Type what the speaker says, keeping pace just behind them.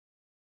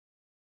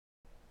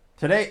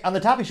Today on the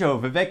Topping Show,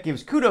 Vivek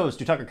gives kudos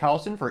to Tucker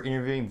Carlson for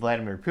interviewing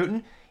Vladimir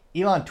Putin.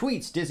 Elon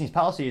tweets Disney's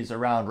policies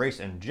around race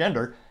and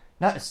gender.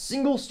 Not a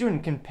single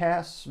student can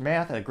pass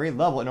math at a grade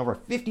level in over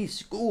 50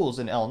 schools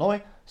in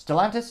Illinois.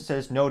 Stellantis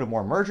says no to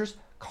more mergers.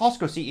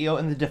 Costco CEO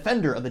and the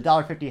defender of the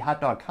 $1.50 hot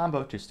dog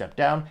combo to step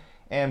down.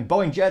 And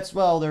Boeing jets,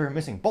 well, they're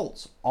missing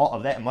bolts. All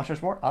of that and much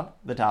more on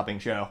the Topping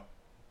Show.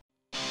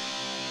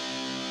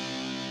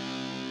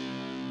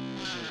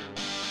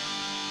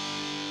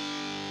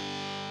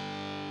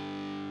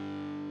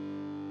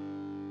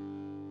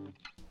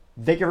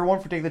 Thank you everyone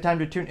for taking the time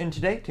to tune in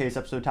today. Today's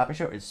episode of Topping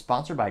Show is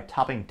sponsored by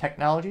Topping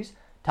Technologies.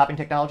 Topping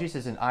Technologies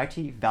is an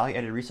IT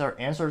value-added reseller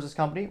and services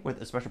company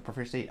with a special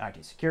proficiency in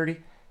IT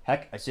security.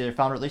 Heck, I see their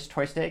founder at least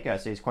twice a day. Gotta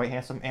say he's quite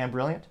handsome and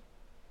brilliant.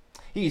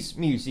 He's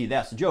me, you see,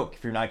 that's a joke.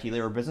 If you're an IT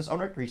leader or business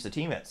owner, reach the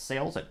team at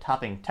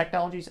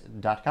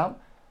sales@toppingtechnologies.com.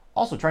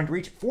 Also trying to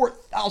reach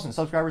 4,000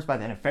 subscribers by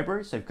the end of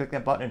February, so if you click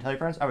that button and tell your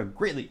friends, I would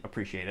greatly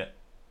appreciate it.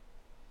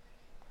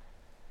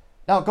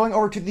 Now, going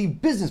over to the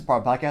business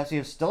part of the podcast, we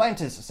have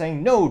Stellantis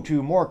saying no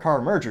to more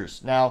car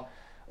mergers. Now,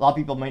 a lot of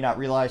people may not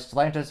realize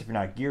Stellantis, if you're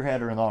not a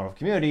gearhead or in the automotive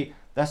community,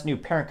 that's the new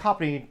parent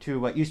company to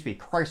what used to be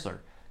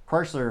Chrysler.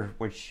 Chrysler,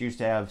 which used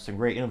to have some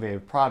great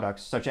innovative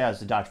products, such as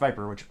the Dodge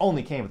Viper, which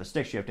only came with a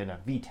stick shift and a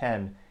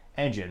V10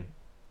 engine.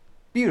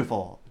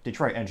 Beautiful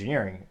Detroit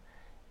engineering.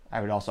 I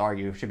would also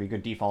argue should be a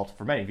good default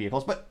for many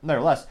vehicles, but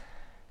nevertheless,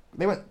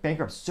 they went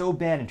bankrupt so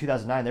bad in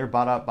 2009, they were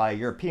bought out by a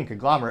European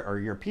conglomerate or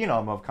European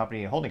automotive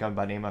company, a holding company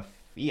by the name of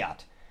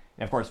Fiat.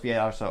 And of course, Fiat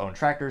also owned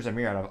tractors and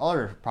myriad of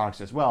other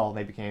products as well.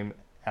 They became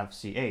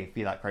FCA,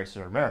 Fiat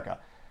Chrysler America.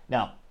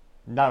 Now,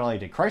 not only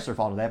did Chrysler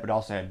fall into that, but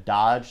also had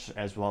Dodge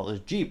as well as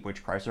Jeep,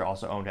 which Chrysler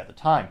also owned at the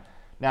time.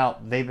 Now,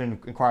 they've been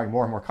acquiring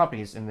more and more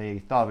companies, and they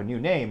thought of a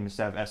new name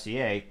instead of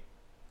FCA.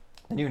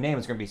 The new name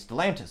is going to be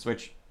Stellantis,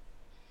 which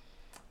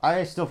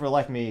I still, for the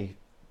life of me,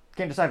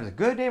 can't decide if it's a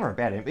good name or a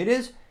bad name. It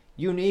is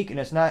unique, and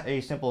it's not a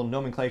simple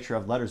nomenclature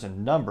of letters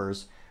and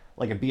numbers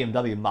like a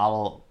BMW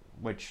model,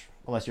 which,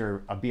 unless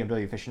you're a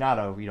BMW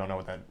aficionado, you don't know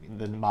what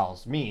the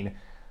models mean.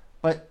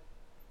 But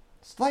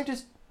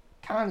Stellantis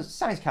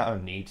sounds kind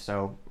of neat,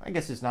 so I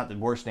guess it's not the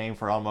worst name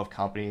for an automotive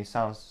company.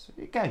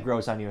 It kind of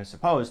grows on you, I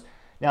suppose.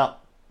 Now,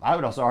 I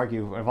would also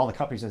argue, of all the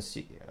companies and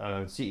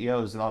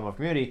CEOs in the automotive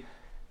community, you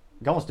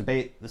can almost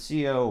debate the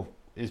CEO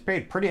is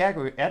paid pretty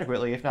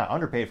adequately, if not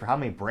underpaid, for how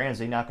many brands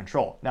they now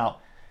control. Now,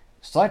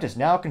 Stellantis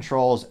now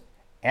controls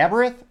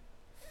Abarth,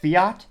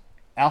 Fiat,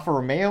 Alfa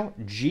Romeo,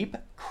 Jeep,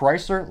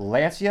 Chrysler,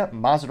 Lancia,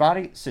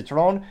 Maserati,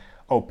 Citroën,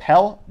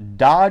 Opel,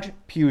 Dodge,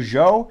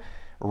 Peugeot,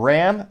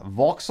 Ram,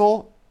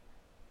 Vauxhall,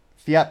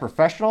 Fiat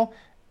Professional,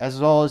 as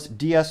well as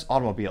DS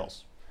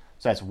Automobiles.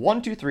 So that's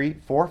 1, 2, 3,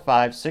 4,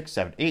 5, 6,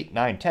 7, 8,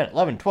 9, 10,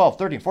 11, 12,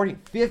 13, 14,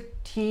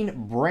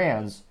 15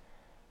 brands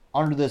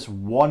under this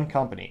one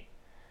company,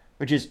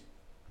 which is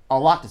a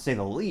lot to say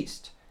the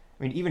least.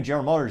 I mean, even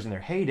General Motors in their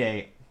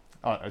heyday,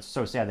 it's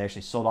so sad they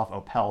actually sold off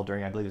Opel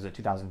during, I believe it was a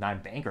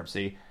 2009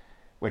 bankruptcy,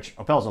 which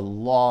Opel's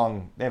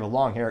they have a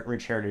long,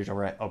 rich heritage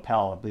over at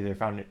Opel. I believe they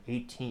founded in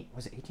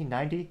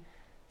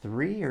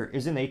 1893, or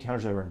is in the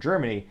 1800s over in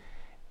Germany.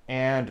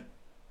 And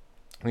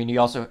I mean, you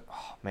also,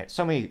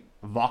 so many.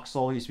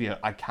 Vauxhall used to be an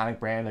iconic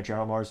brand that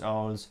General Motors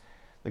owns.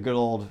 The good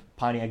old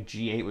Pontiac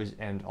G8 was,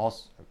 and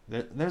also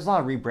there's a lot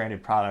of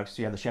rebranded products.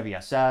 You have the Chevy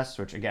SS,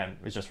 which again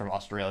is just from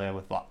Australia.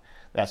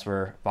 That's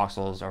where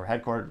Vauxhall's are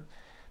headquartered.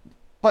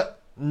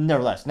 But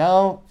nevertheless,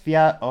 now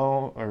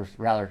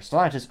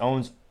Stellantis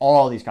owns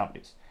all these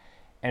companies.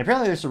 And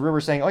apparently there's a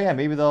rumor saying, oh yeah,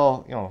 maybe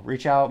they'll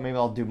reach out, maybe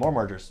they'll do more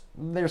mergers.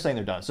 They're saying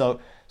they're done.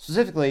 So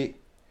specifically,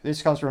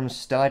 this comes from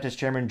Stellantis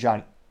chairman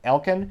John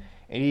Elkann,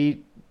 and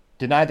he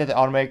denied that the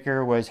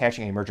automaker was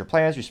hatching any merger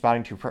plans,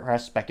 responding to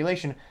press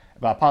speculation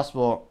about a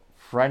possible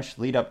French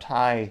lead-up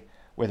tie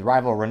with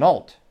rival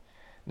Renault.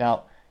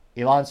 Now,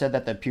 Elon said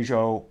that the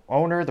Peugeot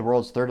owner, the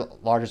world's third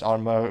largest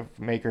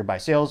automaker by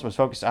sales, was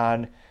focused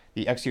on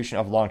the execution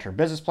of a long-term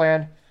business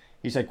plan.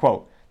 He said,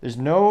 quote, "There's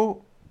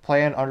no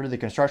plan under the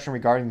construction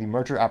regarding the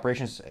merger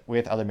operations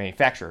with other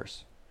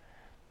manufacturers."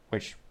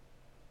 Which,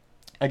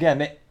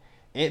 again,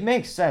 it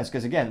makes sense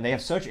because, again, they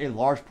have such a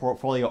large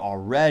portfolio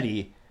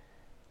already.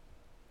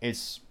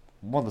 It's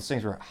one of those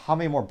things where how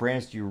many more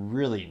brands do you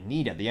really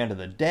need at the end of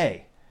the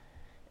day?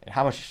 And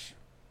how much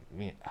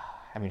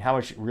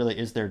really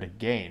is there to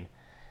gain?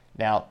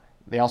 Now,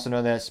 they also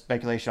know that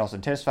speculation also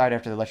intensified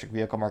after the electric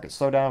vehicle market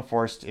slowdown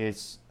forced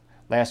its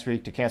last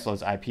week to cancel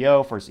its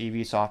IPO for its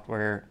EV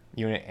software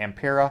unit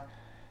Ampera.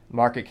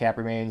 Market cap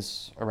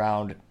remains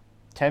around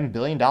 $10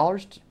 billion.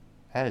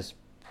 That is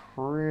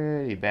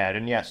pretty bad.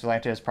 And yeah,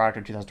 Stellantis product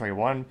in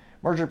 2021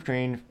 merger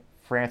between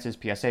France's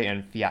PSA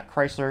and Fiat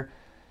Chrysler,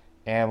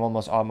 and one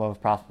of the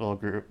most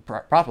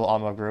profitable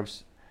automotive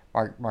groups,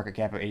 market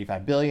cap of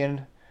 $85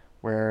 billion,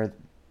 when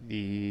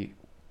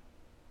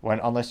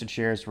unlisted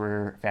shares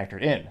were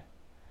factored in.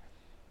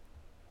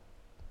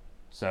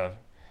 So, I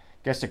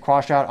guess to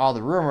quash out all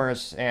the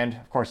rumors, and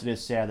of course it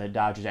is sad that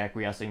Dodge is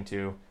acquiescing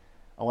to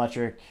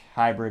electric,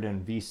 hybrid,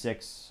 and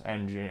V6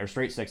 engine or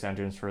straight six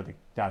engines for the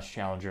Dodge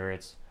Challenger.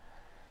 It's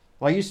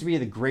Well, it used to be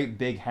the great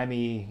big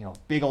Hemi,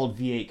 big old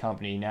V8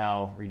 company,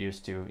 now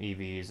reduced to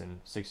EVs and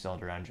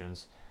six-cylinder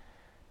engines.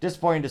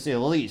 Disappointing to say the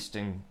least,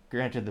 and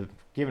granted,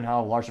 given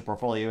how large the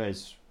portfolio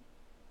is,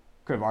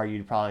 could have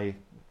argued probably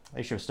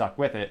they should have stuck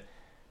with it,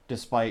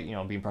 despite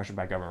being pressured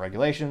by government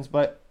regulations.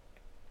 But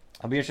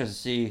I'll be interested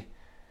to see.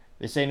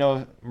 They say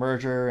no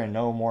merger and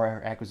no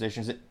more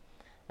acquisitions.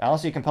 I don't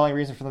see a compelling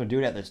reason for them to do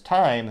it at this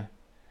time.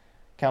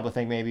 Can't but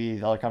think maybe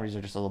the other companies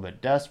are just a little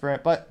bit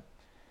desperate. But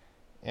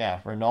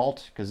yeah, Renault,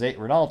 because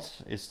Renault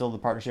is still the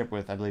partnership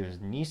with, I believe, it was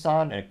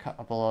Nissan and a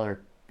couple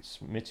other,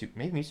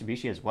 maybe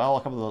Mitsubishi as well,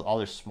 a couple of the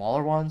other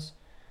smaller ones.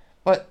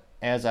 But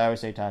as I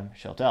always say, time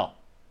shall tell.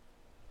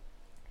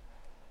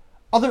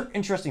 Other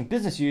interesting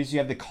business news, you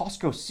have the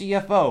Costco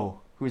CFO,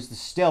 who is the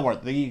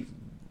stalwart, the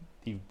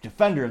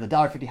defender of the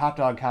 $1.50 hot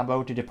dog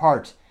combo, to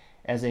depart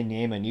as they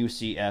name a new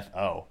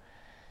CFO.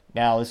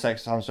 Now, this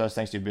comes to us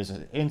thanks to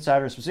Business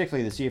Insider.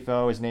 Specifically, the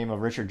CFO is named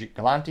Richard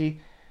Galanti,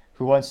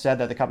 who once said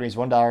that the company's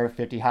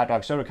 $1.50 hot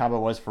dog soda combo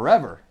was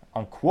forever,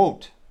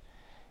 unquote.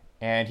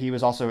 And he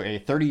was also a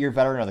 30-year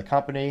veteran of the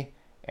company.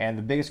 And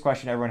the biggest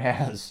question everyone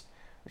has,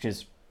 which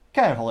is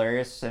kind of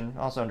hilarious and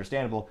also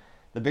understandable,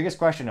 the biggest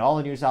question in all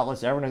the news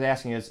outlets everyone is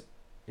asking is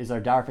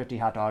our $1.50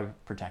 hot dog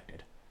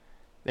protected?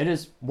 It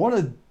is one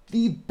of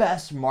the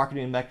best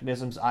marketing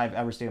mechanisms I've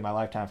ever seen in my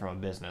lifetime from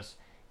a business.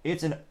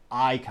 It's an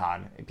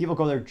icon. People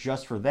go there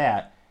just for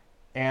that.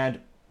 And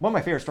one of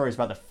my favorite stories is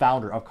about the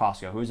founder of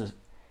Costco,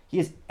 he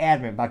is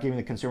adamant about giving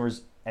the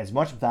consumers as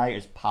much value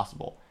as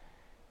possible.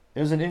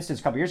 There was an instance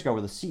a couple years ago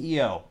where the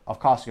CEO of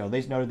Costco,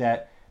 they noted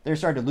that they're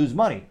starting to lose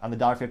money on the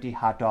 $1.50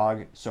 hot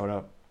dog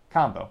soda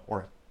combo,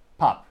 or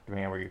pop,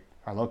 depending on where you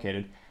are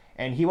located.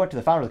 And he went to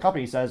the founder of the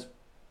company and says,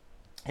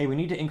 hey, we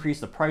need to increase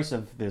the price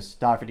of this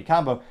 $1.50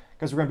 combo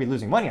because we're going to be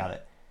losing money on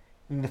it.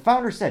 And the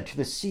founder said to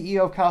the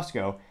CEO of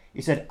Costco,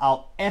 he said,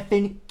 I'll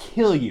effing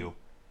kill you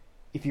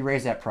if you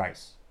raise that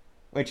price.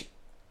 Which,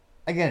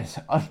 again, is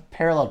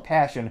unparalleled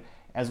passion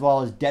as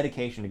well as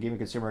dedication to giving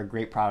the consumer a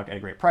great product at a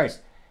great price.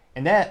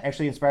 And that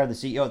actually inspired the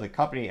CEO of the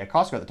company at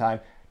Costco at the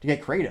time to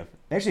get creative.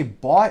 They actually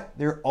bought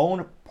their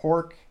own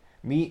pork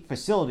meat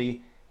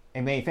facility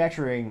and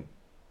manufacturing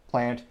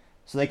plant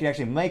so they could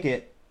actually make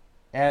it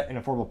at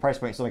an affordable price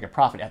point so they could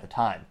profit at the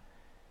time.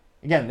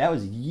 Again, that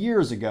was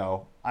years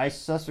ago.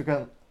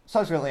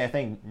 Subsequently, I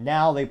think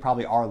now they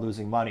probably are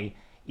losing money,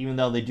 even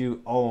though they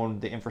do own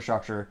the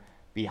infrastructure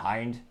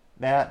behind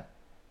that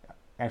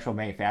actual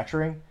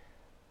manufacturing,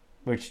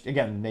 which,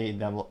 again, made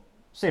them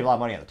save a lot of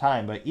money at the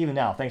time. But even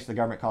now, thanks to the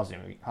government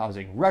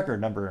causing record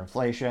number of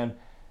inflation,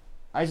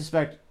 I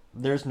suspect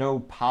there's no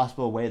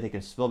possible way they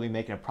can still be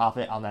making a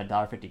profit on that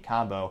 $1.50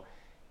 combo,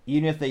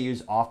 even if they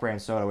use off-brand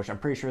soda, which I'm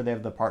pretty sure they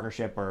have the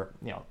partnership, or,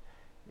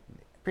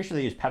 pretty sure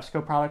they use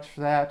PepsiCo products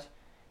for that.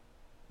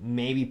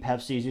 Maybe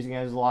Pepsi is using it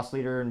as a loss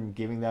leader and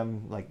giving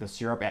them like the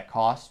syrup at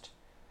cost.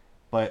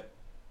 But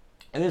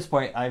at this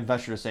point, I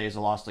venture to say is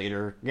a loss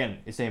leader. Again,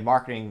 it's a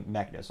marketing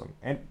mechanism,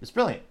 and it's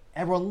brilliant.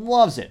 Everyone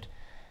loves it.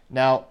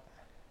 Now,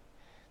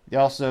 they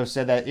also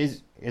said that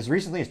as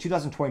recently as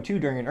 2022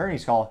 during an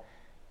earnings call,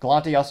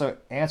 Galante also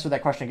answered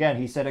that question again.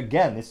 He said,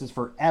 again, this is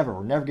forever.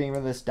 We're never getting rid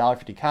of this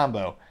 $1.50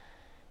 combo.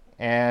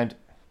 And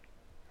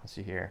let's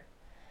see here.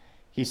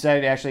 He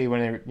said actually when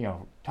they were,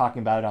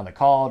 talking about it on the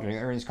call, during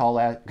the earnings call,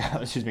 a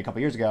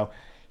couple years ago,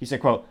 he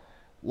said, quote,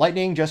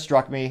 lightning just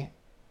struck me.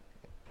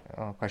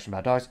 Question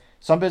about dogs.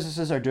 Some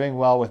businesses are doing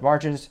well with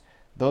margins.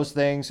 Those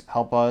things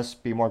help us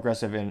be more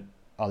aggressive in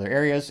other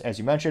areas. As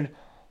you mentioned,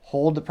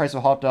 hold the price of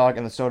a hot dog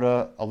and the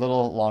soda a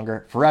little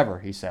longer forever,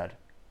 he said.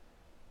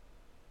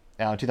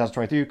 Now in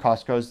 2023,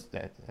 Costco's,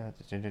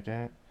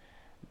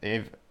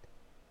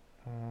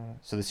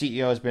 so the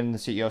CEO has been the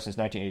CEO since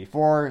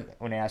 1984.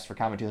 When asked for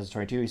comment in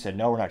 2022, he said,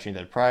 no, we're not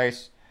changing the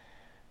price.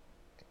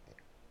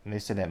 And they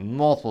said that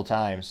multiple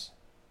times.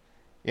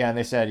 Yeah, and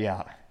they said,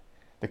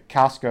 the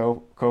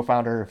Costco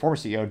co-founder and former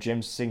CEO,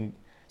 Jim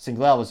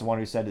Singlell, was the one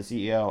who said to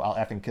the CEO, I'll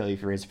effing kill you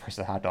if you raise the price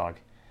of the hot dog.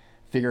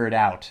 Figure it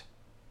out,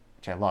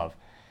 which I love.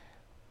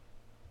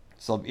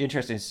 So it'll be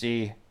interesting to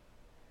see.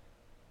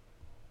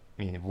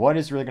 What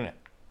is really going to...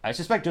 I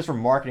suspect just for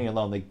marketing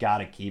alone, they got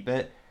to keep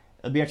it.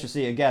 It'll be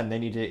interesting to see, again, they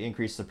need to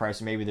increase the price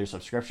of maybe their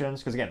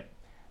subscriptions. Because, again,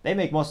 they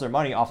make most of their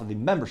money off of the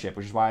membership,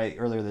 which is why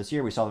earlier this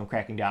year we saw them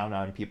cracking down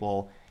on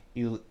people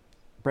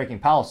breaking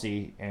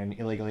policy and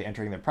illegally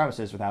entering their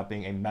premises without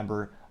being a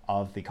member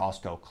of the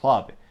Costco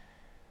club.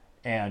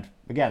 And,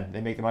 again,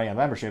 they make the money on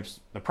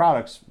memberships. The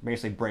products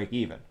basically break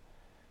even.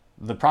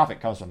 The profit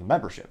comes from the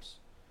memberships.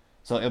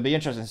 So it'll be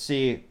interesting to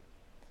see.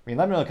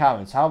 Let me know in the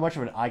comments how much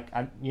of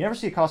you never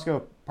see a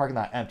Costco parking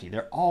lot empty.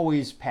 They're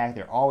always packed.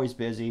 They're always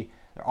busy.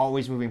 They're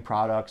always moving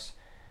products.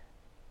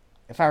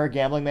 If I were a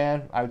gambling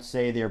man, I would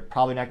say they're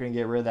probably not going to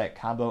get rid of that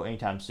combo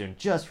anytime soon,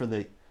 just for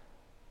the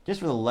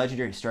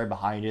legendary story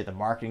behind it, the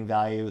marketing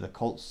value, the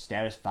cult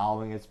status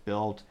following it's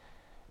built.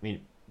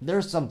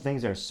 There's some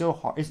things that are so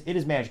hard. It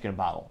is magic in a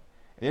bottle.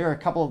 There are a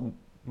couple of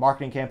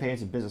marketing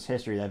campaigns in business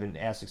history that have been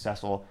as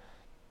successful,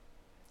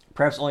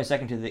 perhaps only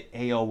second to the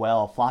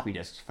AOL floppy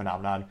disk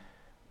phenomenon,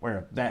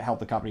 where that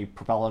helped the company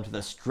propel into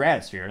the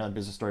stratosphere. Another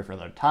business story for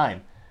another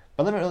time.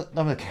 But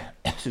let me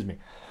excuse me.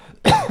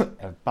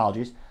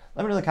 Apologies.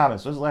 Let me know in the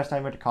comments. When was the last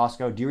time you went to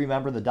Costco? Do you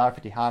remember the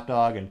 $1.50 hot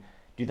dog? And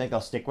do you think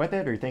they'll stick with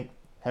it? Or do you think,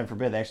 heaven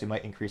forbid, they actually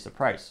might increase the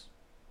price?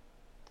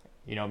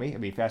 You know me. It'd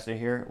be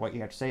fascinating to hear what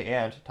you have to say,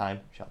 and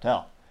time shall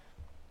tell.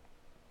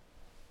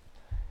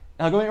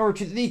 Now going over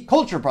to the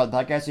culture part of the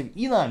podcast of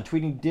Elon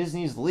tweeting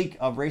Disney's leak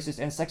of racist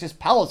and sexist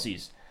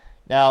policies.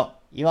 Now,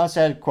 Elon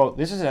said, quote,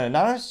 "This is an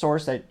anonymous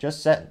source that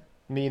just sent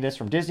me this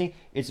from Disney.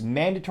 It's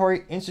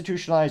mandatory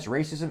institutionalized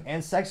racism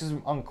and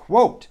sexism,"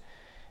 unquote.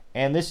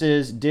 And this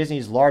is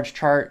Disney's large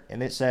chart,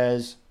 and it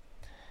says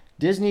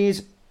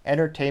Disney's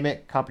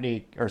entertainment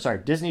company,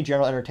 Disney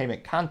General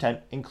Entertainment Content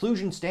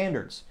Inclusion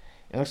Standards.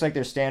 It looks like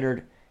there's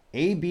standard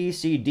A, B,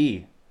 C,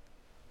 D.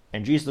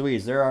 And geez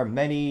Louise, there are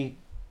many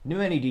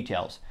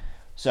details.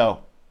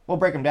 So we'll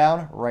break them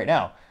down right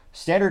now.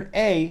 Standard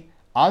A,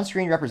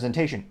 on-screen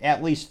representation.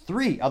 At least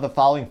 3 of the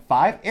following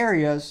 5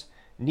 areas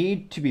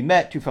need to be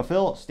met to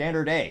fulfill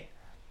Standard A.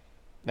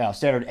 Now,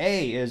 Standard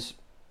A is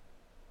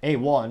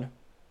A1.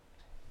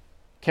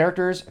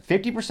 Characters,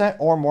 50%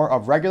 or more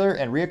of regular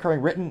and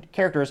reoccurring written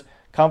characters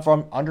come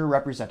from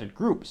underrepresented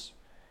groups.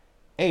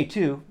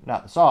 A2,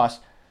 not the sauce.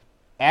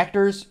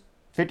 Actors,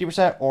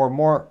 50% or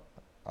more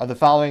of the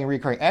following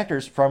recurring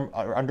actors from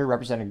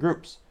underrepresented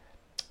groups.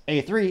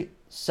 A3,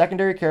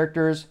 secondary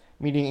characters,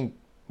 meaning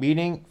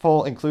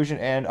meaningful inclusion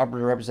and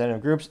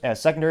underrepresented groups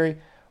as secondary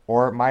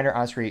or minor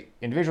on-screen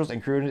individuals,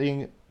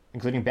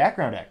 including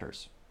background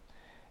actors.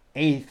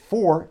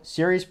 A4,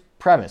 series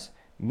premise,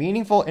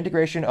 meaningful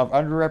integration of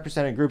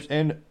underrepresented groups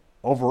in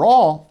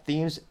overall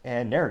themes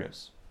and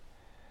narratives.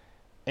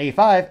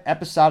 A5,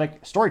 episodic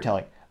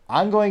storytelling,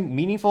 ongoing,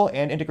 meaningful,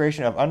 and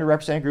integration of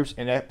underrepresented groups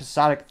in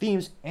episodic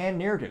themes and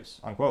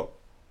narratives, unquote.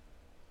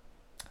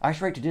 I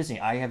should write to Disney.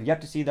 I have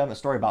yet to see them a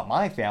story about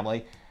my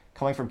family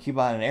coming from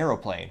Cuba on an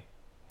aeroplane.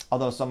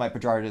 Although some might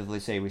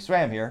pejoratively say we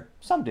swam here.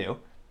 Some do.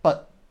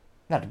 But,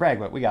 not to brag,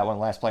 but we got one of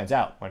the last planes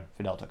out when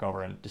Fidel took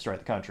over and destroyed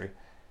the country.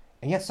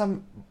 And yet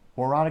some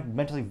moronic,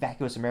 mentally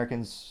vacuous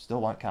Americans still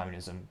want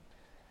communism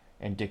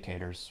and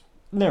dictators.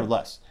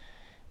 Nevertheless,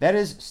 that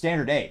is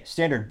Standard A.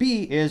 Standard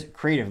B is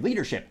creative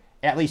leadership.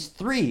 At least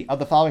 3 of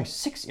the following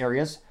 6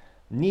 areas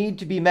need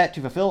to be met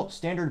to fulfill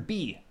Standard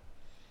B.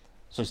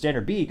 So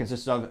Standard B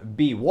consists of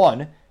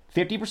B1,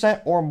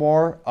 50% or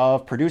more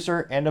of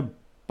producer and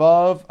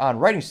above on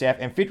writing staff,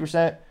 and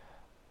 50%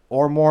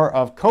 or more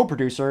of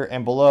co-producer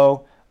and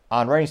below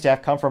on writing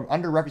staff come from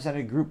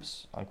underrepresented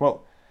groups,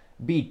 unquote.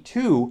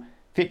 B2,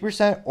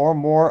 50% or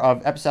more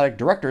of episodic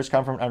directors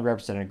come from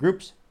underrepresented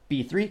groups.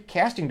 B3,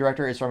 casting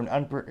director is from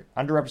an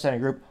underrepresented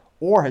group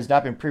or has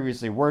not been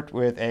previously worked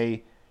with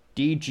a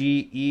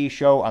DGE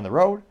show on the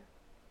road.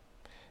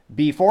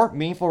 B4,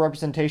 meaningful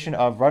representation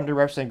of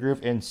underrepresented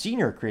group in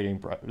senior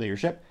creative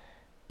leadership.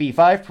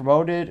 B5,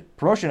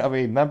 promotion of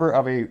a member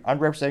of a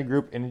underrepresented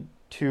group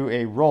into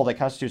a role that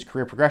constitutes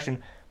career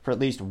progression for at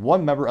least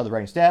one member of the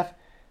writing staff.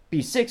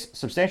 B6,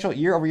 substantial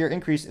year-over-year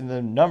increase in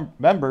the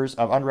members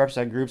of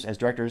underrepresented groups as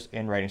directors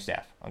and writing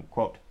staff,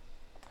 unquote.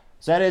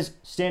 So that is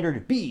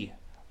Standard B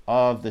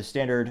of the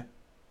standard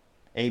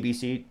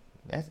ABC.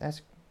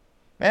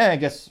 I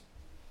guess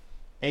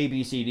A,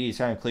 B, C, D is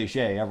kind of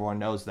cliche. Everyone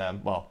knows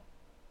them. Well,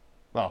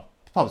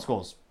 public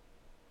schools,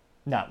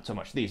 not so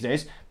much these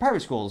days.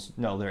 Private schools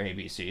know their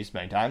ABCs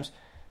many times.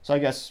 So I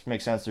guess it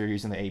makes sense they're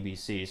using the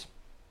ABCs.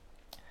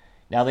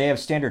 Now they have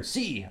Standard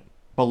C,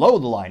 below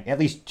the line. At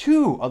least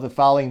 2 of the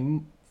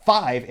following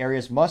 5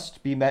 areas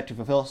must be met to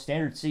fulfill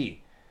Standard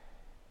C.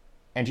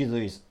 And geez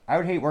Louise, I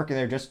would hate working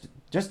there. Just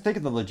think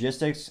of the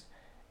logistics.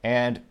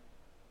 And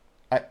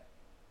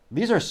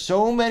these are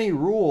so many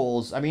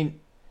rules. I mean,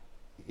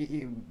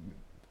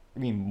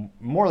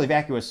 morally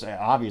vacuous,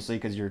 obviously,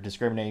 because you're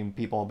discriminating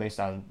people based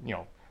on,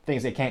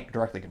 things they can't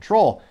directly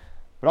control.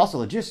 But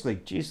also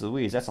logistically, geez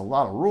Louise, that's a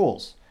lot of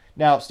rules.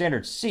 Now,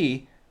 Standard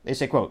C, they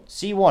say, quote,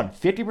 C1,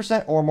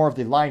 50% or more of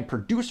the line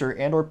producer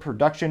and or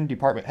production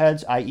department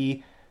heads,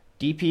 i.e.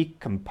 DP,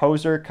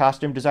 composer,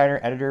 costume designer,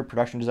 editor,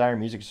 production designer,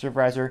 music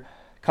supervisor,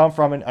 come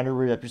from an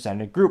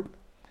underrepresented group.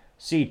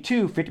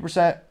 C2,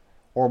 50%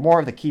 or more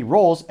of the key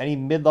roles, any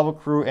mid-level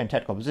crew and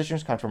technical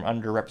positions come from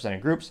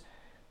underrepresented groups.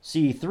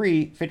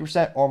 C3,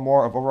 50% or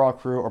more of overall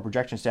crew or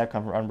projection staff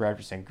come from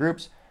underrepresented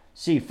groups.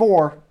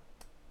 C4,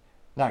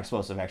 not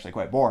explosive, actually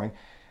quite boring.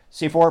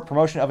 C4,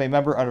 promotion of a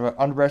member of an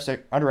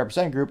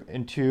underrepresented group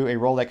into a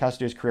role that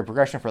constitutes career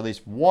progression for at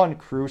least one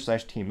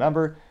crew/team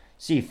member.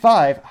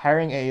 C5,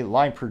 hiring a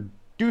line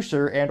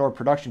producer and or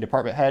production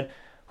department head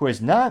who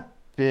has not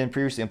been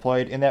previously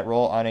employed in that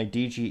role on a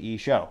DGE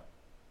show.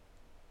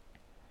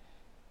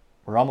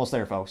 We're almost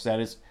there, folks.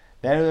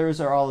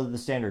 Those are all of the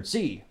Standard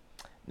C.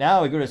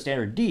 Now we go to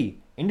Standard D,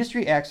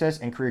 industry access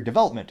and career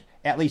development.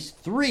 At least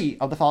 3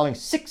 of the following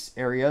 6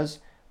 areas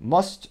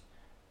must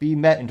be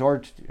met in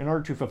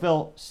order to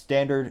fulfill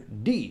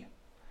Standard D.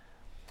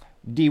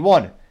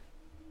 D1.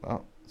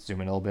 Well,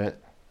 zoom in a little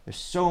bit. There's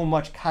so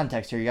much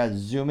context here. You got to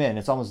zoom in.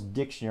 It's almost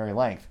dictionary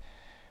length.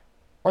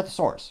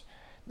 Orthosaurus.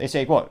 They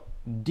say, quote,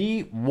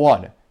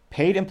 D1.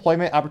 paid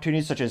employment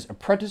opportunities such as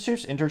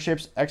apprenticeships,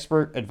 internships,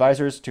 expert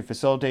advisors to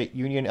facilitate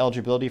union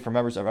eligibility for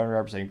members of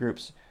underrepresented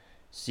groups.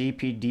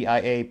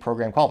 CPDIA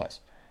program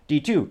qualifies.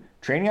 D2,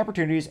 training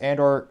opportunities and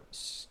or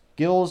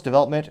skills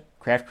development,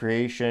 craft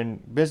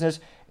creation business,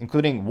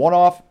 including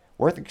one-off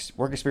work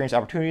experience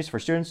opportunities for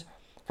students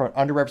from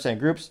underrepresented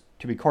groups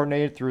to be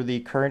coordinated through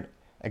the current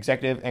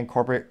executive and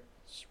corporate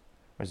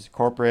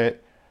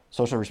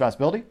social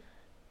responsibility.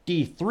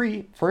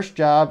 D3, first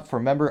job for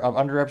a member of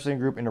underrepresented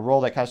group in a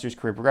role that constitutes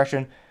career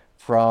progression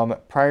from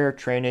prior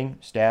training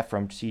staff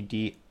from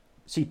CTDI,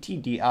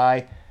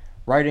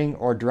 writing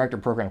or director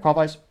program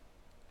qualifies.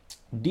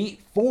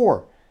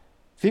 D4,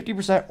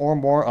 50% or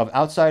more of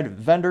outside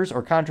vendors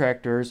or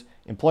contractors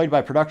employed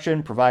by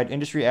production provide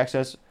industry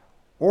access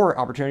or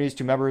opportunities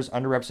to members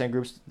underrepresented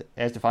groups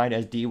as defined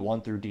as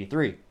D1 through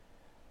D3.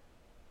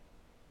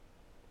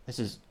 This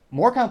is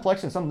more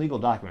complex than some legal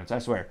documents, I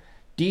swear.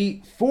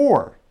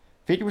 D4,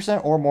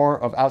 50% or more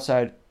of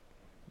outside...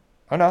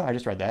 Oh no, I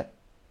just read that.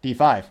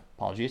 D5,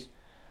 apologies.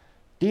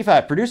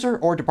 D5, producer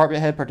or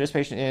department head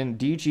participation in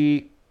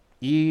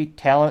DGE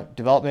Talent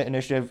Development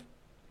Initiative,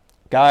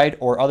 Guide,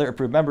 or other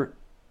approved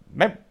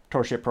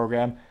mentorship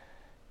program.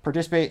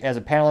 Participate as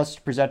a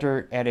panelist,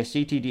 presenter at a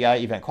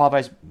CTDI event.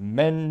 Qualifies.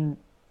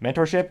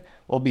 Mentorship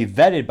will be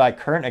vetted by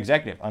current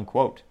executive,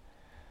 unquote.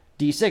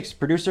 D6,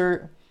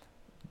 producer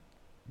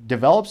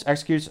develops,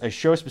 executes a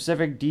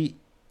show-specific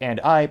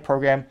D&I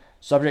program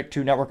subject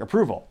to network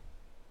approval.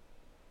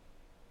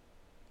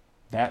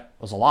 That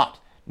was a lot.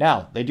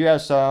 Now, they do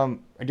have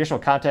some additional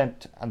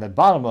content on the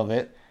bottom of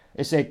it.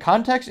 They say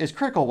context is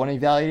critical when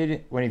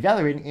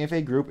evaluating if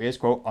a group is,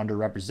 quote,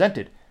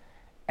 underrepresented.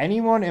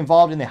 Anyone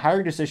involved in the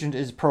hiring decisions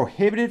is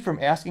prohibited from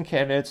asking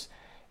candidates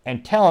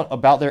and talent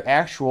about their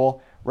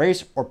actual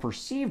race or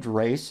perceived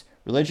race,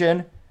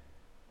 religion.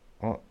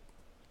 Oh,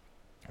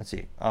 let's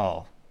see.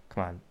 Oh,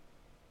 come on.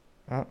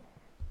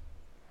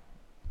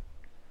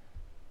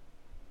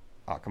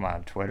 Oh, come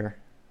on, Twitter.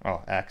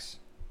 Oh, X.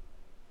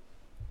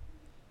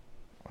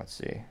 Let's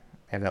see. I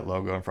have that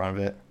logo in front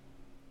of it.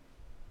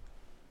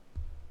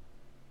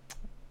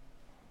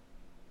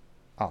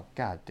 Oh,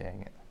 god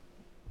dang it.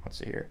 Let's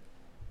see here.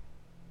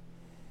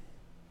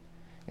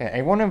 Yeah,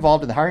 anyone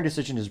involved in the hiring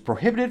decision is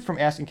prohibited from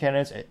asking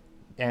candidates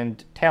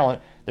and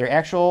talent their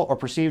actual or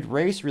perceived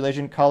race,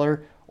 religion,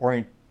 color,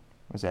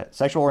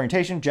 sexual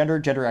orientation,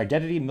 gender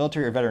identity,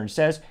 military or veteran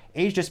status,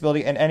 age,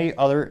 disability, and any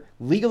other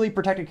legally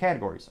protected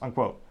categories,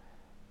 unquote.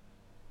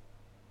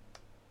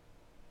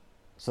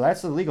 So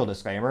that's the legal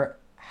disclaimer.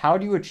 How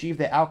do you achieve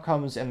the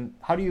outcomes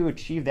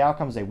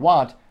they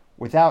want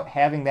without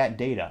having that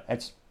data?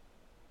 It's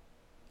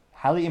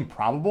highly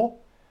improbable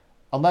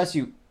unless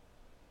you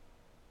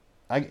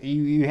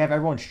have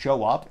everyone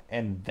show up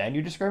and then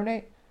you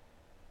discriminate.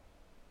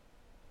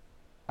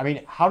 I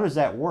mean, how does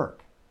that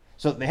work?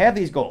 So they have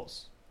these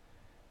goals.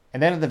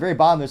 And then at the very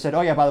bottom they said,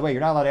 oh yeah, by the way,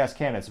 you're not allowed to ask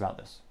candidates about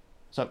this.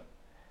 So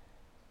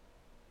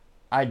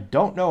I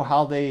don't know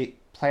how they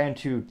plan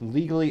to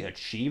legally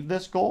achieve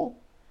this goal.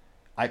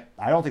 I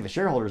don't think the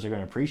shareholders are going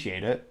to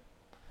appreciate it.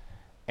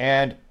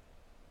 And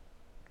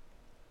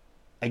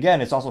again,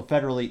 it's also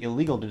federally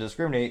illegal to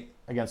discriminate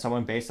against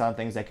someone based on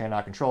things they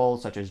cannot control,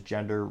 such as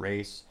gender,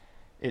 race,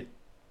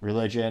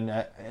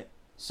 religion.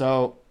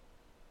 So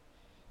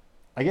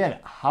again,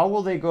 how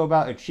will they go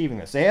about achieving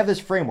this? They have this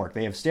framework.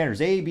 They have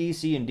standards A, B,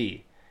 C, and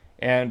D.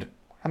 And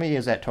how many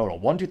is that total?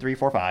 1, 2, 3,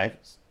 4, 5.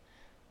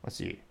 Let's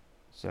see.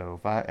 So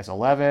 5, that's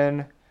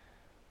 11,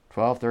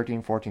 12,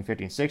 13, 14,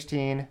 15,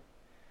 16,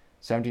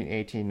 17,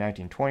 18,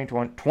 19,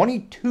 20,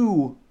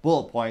 22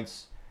 bullet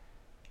points.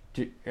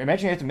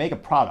 Imagine you have to make a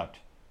product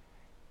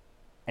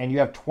and you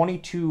have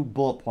 22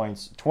 bullet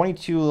points,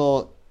 22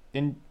 little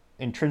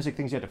intrinsic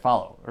things you have to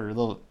follow, or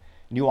little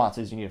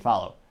nuances you need to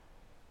follow.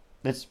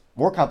 That's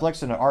more complex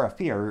than an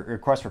RFP or a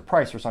request for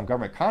price for some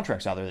government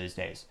contracts out there these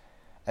days.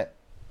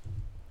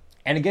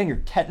 And again, you're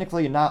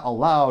technically not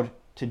allowed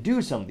to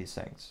do some of these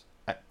things.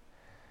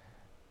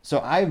 So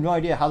I have no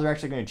idea how they're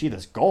actually going to achieve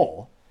this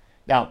goal.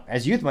 Now,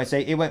 as youth might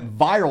say, it went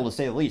viral to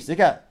say the least. It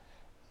got,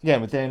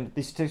 again, within,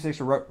 these statistics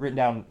were written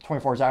down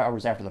 24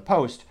 hours after the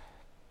post.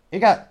 It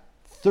got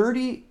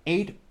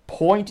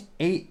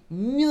 38.8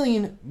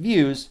 million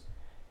views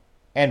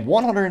and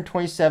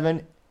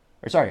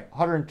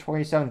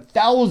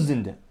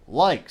 127,000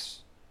 likes.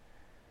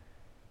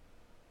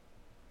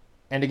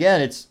 And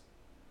again,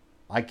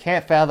 I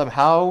can't fathom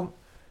how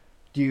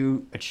do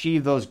you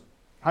achieve those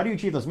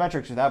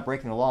metrics without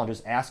breaking the law and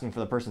just asking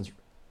for the person's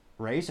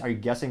race? Are you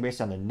guessing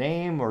based on the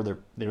name, or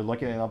they're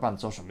looking it up on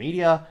social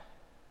media?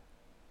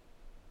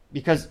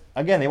 Because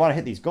again, they want to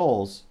hit these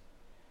goals.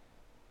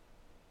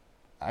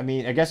 I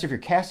mean, I guess if you're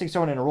casting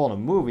someone in a role in a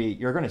movie,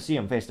 you're going to see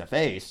them face to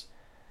face,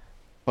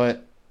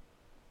 but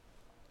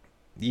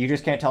you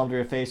just can't tell them to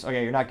their face,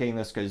 okay, you're not getting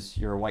this because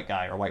you're a white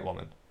guy or a white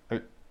woman.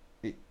 And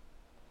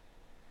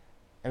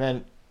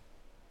then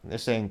they're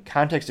saying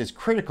context is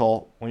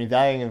critical when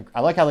evaluating.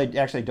 I like how they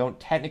actually don't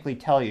technically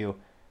tell you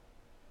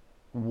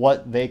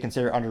what they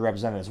consider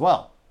underrepresented as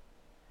well.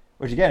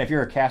 Which again, if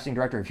you're a casting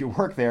director, if you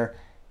work there,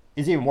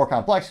 is even more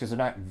complex because they're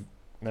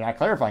not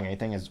clarifying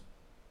anything.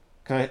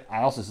 I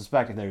also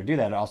suspect if they were to do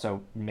that, it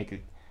also make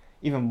it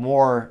even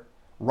more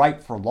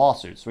ripe for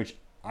lawsuits, which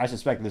I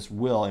suspect this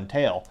will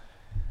entail.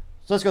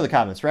 So let's go to the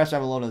comments. Perhaps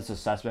I'm alone in this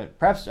assessment.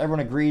 Perhaps everyone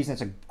agrees and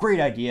it's a great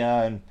idea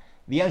and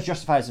the ends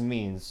justifies the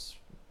means,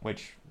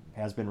 which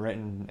has been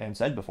written and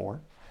said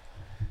before.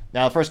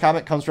 Now, the first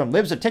comment comes from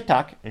Libs of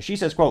TikTok, and she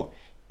says, quote,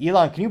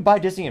 Elon, can you buy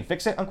Disney and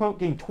fix it? Unquote,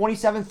 getting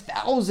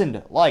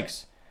 27,000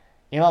 likes.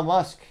 Elon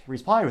Musk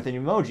replied with an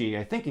emoji,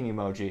 a thinking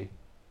emoji,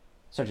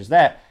 such as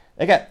that.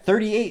 They got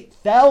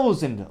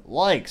 38,000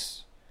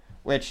 likes,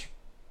 which,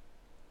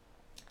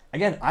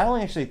 again, I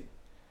don't actually,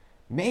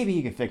 maybe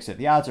you can fix it.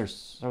 The odds are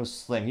so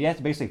slim. You have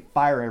to basically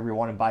fire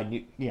everyone and buy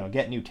new,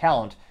 get new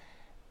talent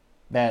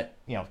that,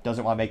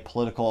 doesn't want to make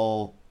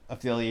political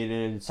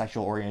affiliated,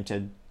 sexual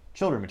oriented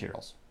children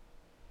materials,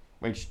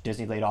 which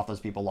Disney laid off those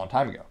people a long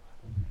time ago.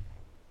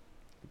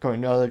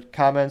 Going to other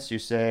comments, you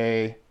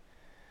say,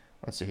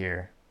 let's see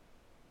here.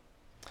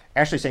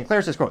 Ashley St.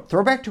 Clair says, quote,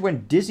 throwback to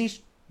when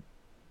Disney's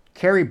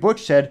Carrie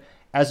Butch said,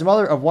 as a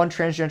mother of one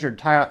transgender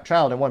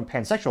child and one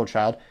pansexual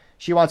child,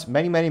 she wants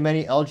many, many,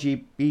 many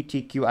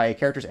LGBTQIA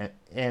characters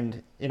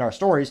and in our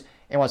stories,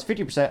 and wants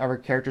 50% of her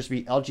characters to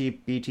be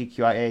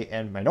LGBTQIA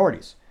and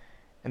minorities.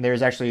 And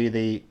there's actually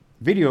the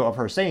video of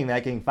her saying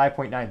that, getting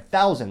 5.9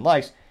 thousand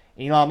likes.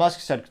 And Elon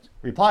Musk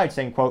replied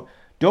saying, quote,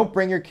 don't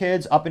bring your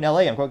kids up in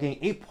LA. I'm quote, getting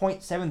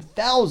 8.7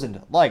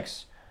 thousand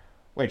likes,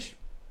 which,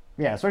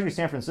 yeah, especially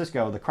San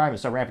Francisco, the crime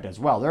is so rampant as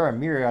well. There are a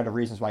myriad of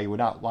reasons why you would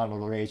not want to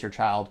raise your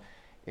child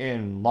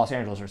in Los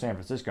Angeles or San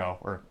Francisco,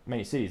 or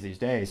many cities these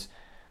days.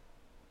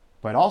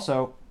 But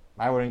also,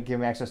 I wouldn't give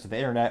them access to the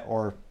internet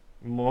or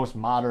most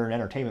modern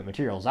entertainment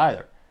materials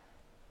either.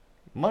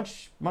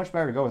 Much, much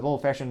better to go with an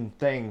old-fashioned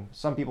thing.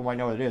 Some people might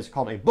know what it is,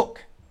 called a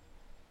book.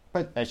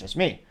 But that's just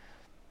me.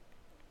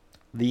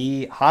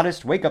 The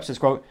hottest wake-up says,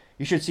 quote,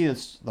 you should see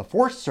the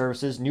Forest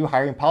Service's new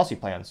hiring policy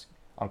plans.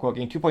 Unquote,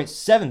 getting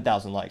 2.7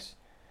 thousand likes.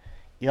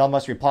 Elon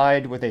Musk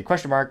replied with a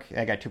question mark.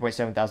 I got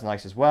 2.7 thousand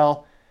likes as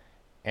well.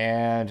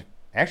 And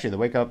actually, the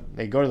wake-up,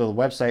 they go to the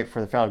website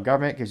for the federal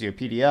government, gives you a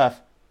PDF.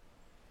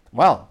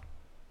 Wow.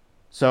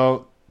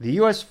 So the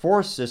U.S.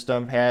 forest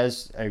system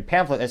has a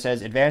pamphlet that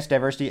says Advanced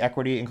Diversity,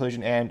 Equity,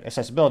 Inclusion, and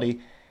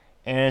Accessibility.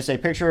 And it's a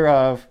picture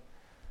of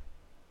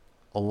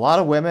a lot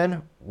of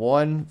women,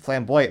 one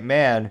flamboyant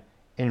man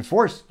in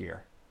forest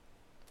gear.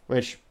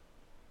 Which,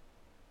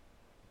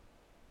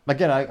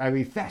 again, I'd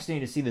be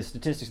fascinated to see the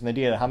statistics and the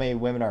data, how many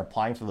women are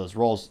applying for those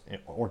roles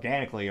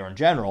organically or in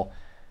general.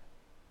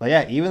 But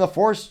yeah, even the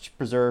Forest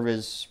Preserve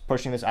is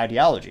pushing this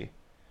ideology.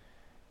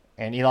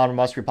 And Elon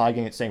Musk replied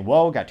again saying,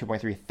 whoa, got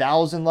 2.3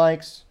 thousand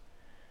likes.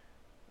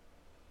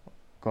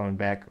 Going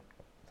back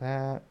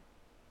that.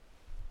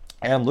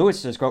 Adam Lewis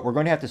says, quote, we're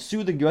going to have to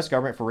sue the U.S.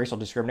 government for racial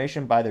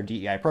discrimination by their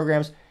DEI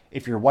programs.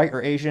 If you're white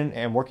or Asian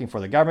and working for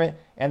the government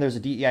and there's a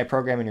DEI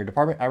program in your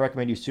department, I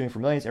recommend you suing for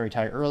millions and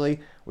retire early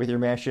with your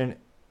mansion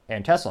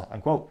and Tesla,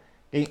 unquote.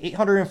 Getting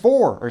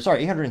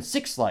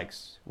 806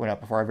 likes went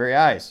up before our very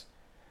eyes.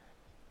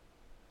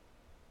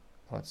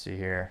 Let's see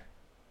here.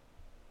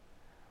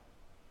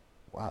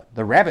 Wow.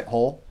 The Rabbit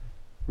Hole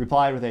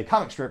replied with a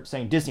comic strip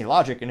saying Disney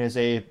Logic and is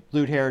a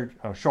blue-haired,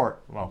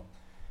 short, well,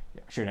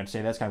 I shouldn't have to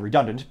say that's kind of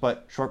redundant,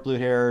 but short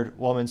blue-haired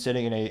woman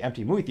sitting in an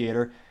empty movie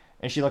theater,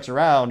 and she looks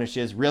around and she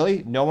says,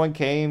 really? No one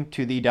came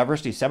to the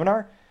diversity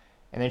seminar?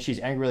 And then she's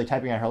angrily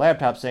typing on her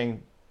laptop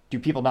saying, do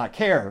people not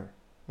care?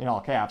 In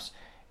all caps.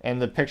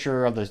 And the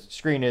picture of the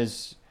screen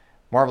is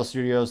Marvel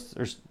Studios,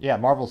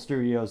 Marvel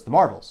Studios, The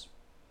Marvels.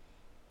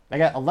 They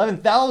got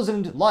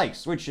 11,000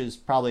 likes, which is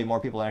probably more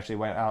people that actually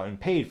went out and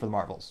paid for the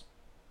Marvels.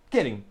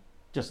 Kidding.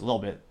 Just a little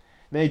bit.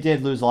 They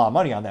did lose a lot of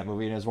money on that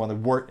movie, and it was one of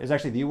the worst. It's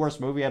actually the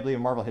worst movie, I believe,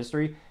 in Marvel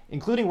history,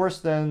 including worse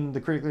than the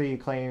critically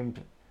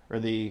acclaimed, or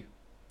the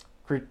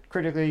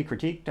critically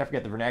critiqued, I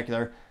forget the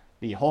vernacular,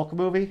 the Hulk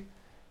movie.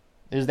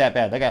 It is that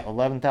bad. They got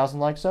 11,000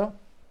 likes, though.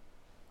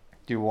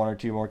 Do one or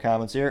two more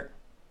comments here.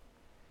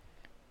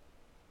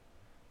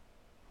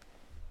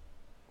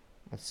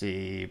 Let's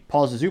see.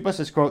 Paul Zazupa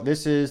says, quote,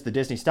 this is the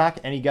Disney stock.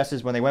 Any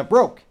guesses when they went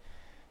broke?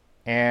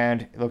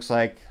 And it looks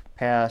like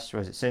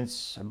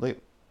since, I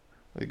believe,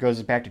 it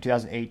goes back to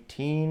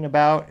 2018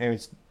 about. And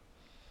it's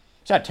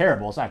not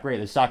terrible. It's not great.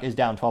 The stock is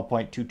down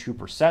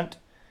 12.22%.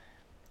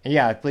 And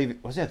yeah, I believe,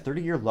 was it a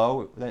 30-year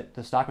low that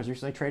the stock was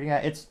recently trading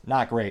at? It's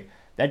not great.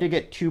 That did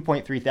get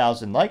 2.3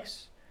 thousand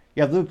likes.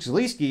 You have Luke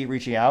Zaleski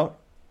reaching out.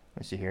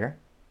 Let's see here.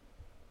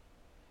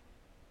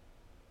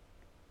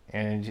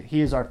 And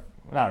he is not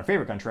our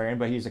favorite contrarian,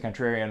 but he's a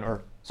contrarian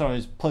or someone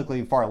who's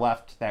politically far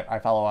left that I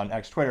follow on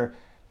X Twitter.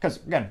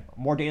 Because, again,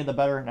 more data the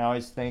better. And I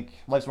always think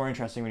life's more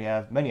interesting when you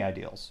have many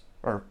ideals.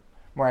 Or,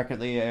 more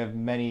accurately, you have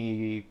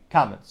many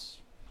comments.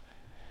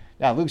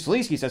 Now, Luke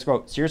Zaleski says,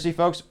 quote, seriously,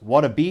 folks,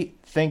 what a beat.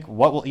 Think,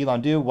 what will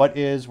Elon do? What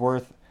is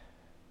worth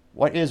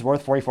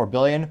 $44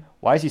 billion?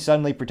 Why is he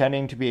suddenly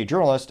pretending to be a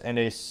journalist and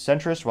a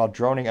centrist while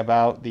droning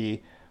about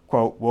the,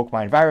 quote, woke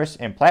mind virus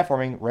and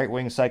platforming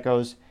right-wing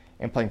psychos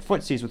and playing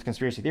footsies with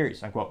conspiracy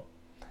theories, unquote.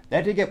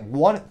 That did get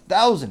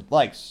 1,000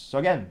 likes. So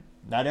again,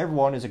 not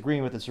everyone is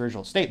agreeing with its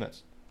original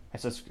statements. I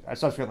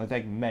subsequently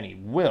think many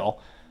will.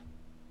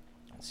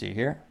 Let's see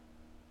here.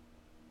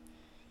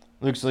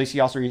 Luke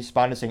Zalisi also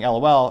responded saying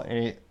LOL,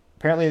 and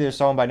apparently there's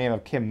someone by the name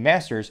of Kim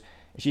Masters,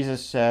 and she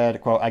just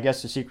said, quote, I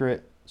guess the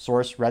secret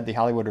source read the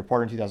Hollywood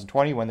Reporter in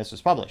 2020 when this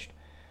was published.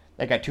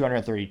 That got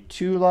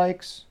 232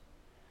 likes.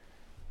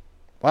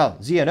 Wow,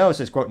 ZNO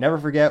says, quote, never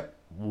forget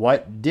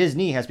what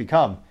Disney has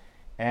become.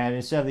 And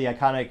instead of the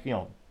iconic,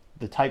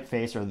 the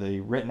typeface or the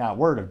written out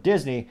word of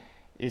Disney,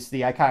 it's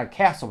the iconic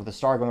castle with the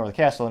star going over the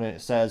castle, and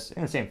it says,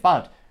 in the same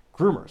font,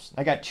 groomers.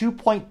 I got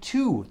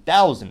 2.2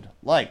 thousand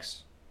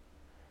likes.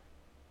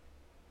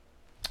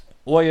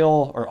 Ollie,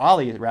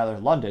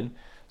 London,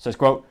 says,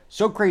 quote,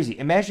 so crazy.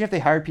 Imagine if they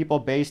hired people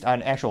based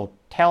on actual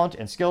talent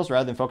and skills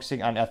rather than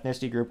focusing on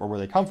ethnicity group or where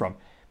they come from.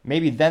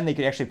 Maybe then they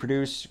could actually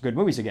produce good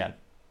movies again.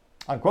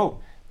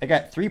 Unquote. They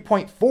got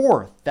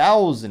 3.4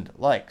 thousand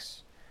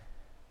likes.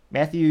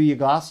 Matthew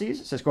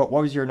Yglesias says, quote,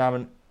 was your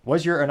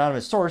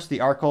anonymous source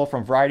the article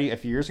from Variety a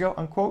few years ago,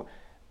 unquote.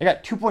 They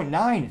got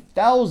 2.9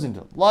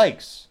 thousand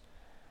likes.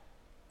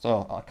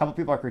 So a couple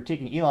people are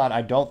critiquing Elon.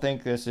 I don't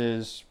think this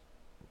is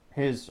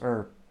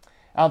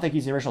I don't think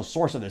he's the original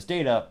source of this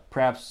data.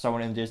 Perhaps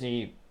someone in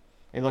Disney,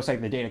 it looks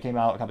like the data came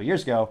out a couple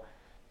years ago.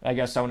 I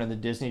guess someone in the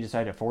Disney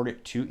decided to forward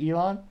it to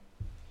Elon.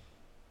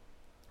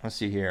 Let's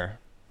see here.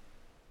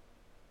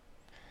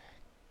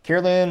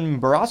 Carolyn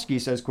Borowski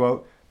says,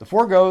 quote, the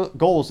four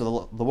goals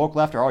of the woke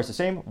left are always the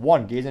same.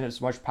 1, gain in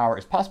as much power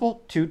as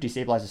possible. 2,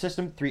 destabilize the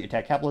system. 3,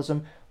 attack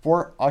capitalism.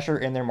 4, usher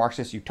in their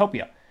Marxist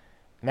utopia.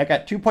 And that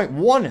got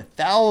 2.1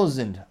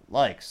 thousand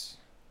likes.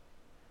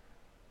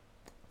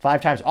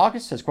 5 times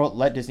August says, quote,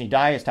 let Disney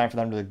die. It's time for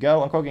them to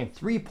go. Unquote, getting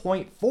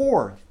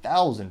 3.4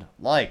 thousand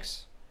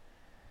likes.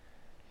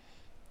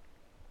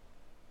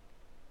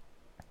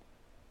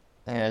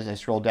 And as I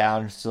scroll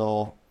down,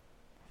 still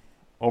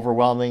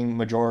overwhelming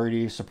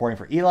majority supporting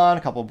for Elon.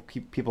 A couple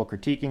people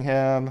critiquing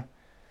him.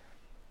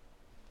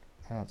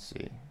 Let's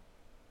see.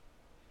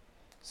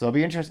 So it'll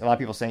be interesting. A lot of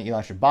people saying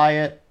Elon should buy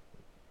it.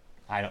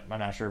 I'm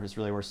not sure if it's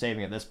really worth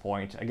saving at this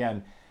point.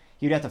 Again,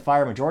 he'd have to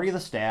fire a majority of the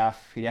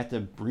staff. He'd have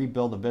to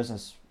rebuild the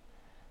business.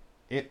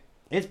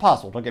 It's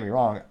possible. Don't get me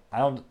wrong.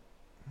 And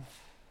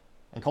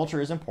culture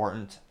is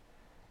important.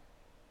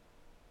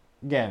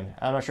 Again,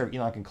 I'm not sure if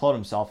Elon can clone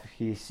himself.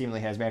 He seemingly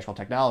has magical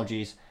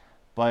technologies,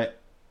 but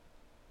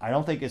I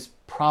don't think it's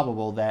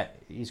probable that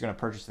he's going to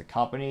purchase the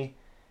company.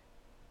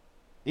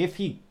 If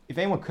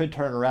anyone could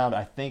turn it around,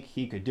 I think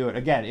he could do it.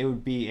 Again, it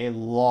would be a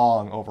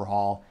long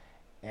overhaul,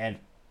 and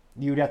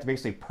you would have to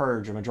basically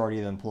purge a majority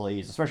of the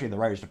employees, especially in the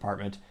writers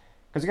department.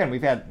 Because again,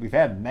 we've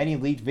had many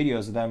leaked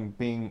videos of them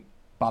being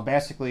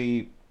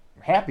bombastically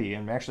happy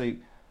and actually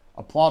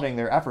applauding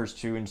their efforts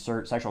to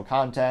insert sexual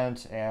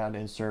content and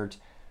insert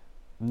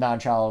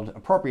non-child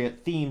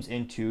appropriate themes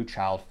into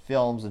child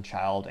films and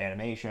child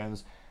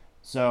animations.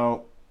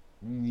 So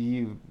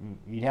you'd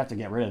have to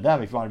get rid of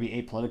them if you want to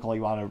be apolitical.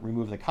 You want to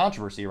remove the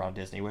controversy around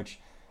Disney, which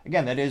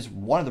again, that is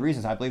one of the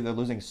reasons I believe they're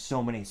losing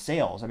so many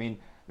sales. I mean,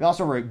 they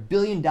lost over $1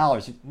 billion,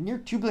 near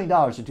 $2 billion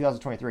in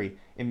 2023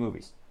 in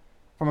movies,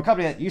 from a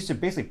company that used to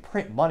basically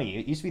print money.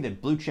 It used to be the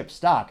blue chip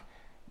stock.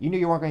 You knew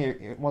you weren't going to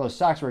get one of those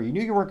stocks where you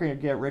knew you weren't going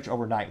to get rich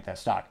overnight with that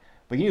stock,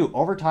 but you knew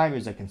over time it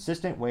was a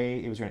consistent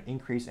way it was going to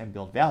increase and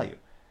build value.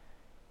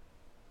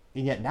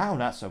 And yet now,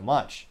 not so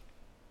much.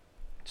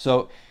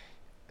 So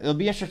it'll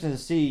be interesting to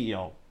see,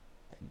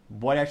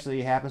 what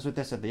actually happens with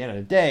this at the end of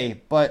the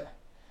day. But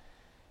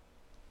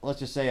let's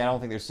just say I don't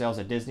think there's sales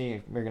at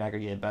Disney. We're not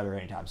going to get better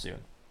anytime soon.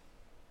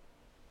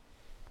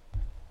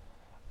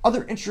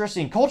 Other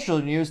interesting cultural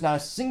news, not a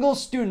single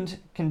student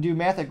can do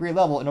math at grade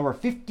level in over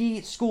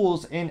 50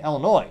 schools in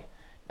Illinois.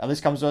 Now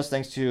this comes to us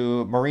thanks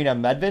to Marina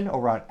Medvin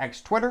over on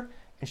X Twitter.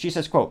 And she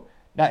says, quote,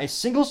 not a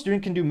single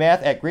student can do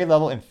math at grade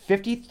level in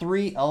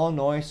 53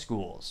 Illinois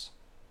schools.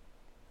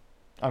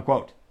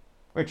 Unquote.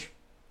 Which,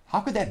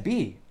 how could that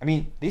be? I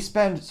mean, they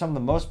spend some of the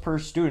most per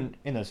student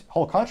in this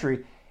whole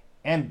country,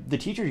 and the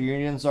teacher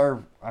unions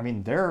are,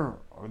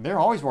 they're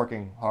always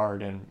working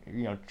hard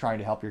and, trying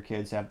to help your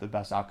kids have the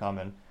best outcome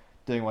and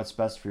doing what's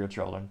best for your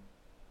children.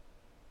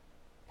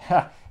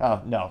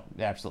 Oh, no,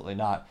 absolutely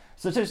not.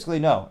 Statistically,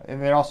 no.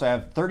 And they also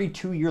have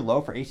 32-year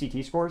low for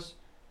ACT scores.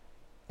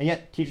 And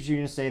yet, teachers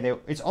unions say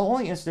it's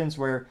only incidents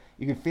where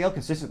you can fail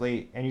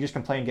consistently and you just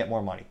complain and get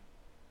more money.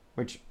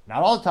 Which,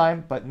 not all the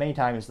time, but many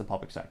times is the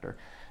public sector.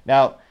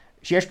 Now,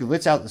 she actually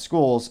lists out the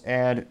schools,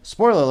 and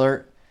spoiler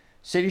alert,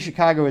 City of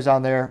Chicago is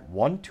on there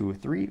 1, 2,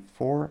 3,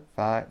 4,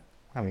 5.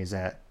 How many is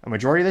that? A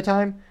majority of the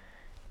time?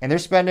 And they're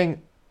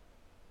spending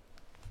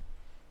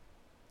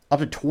up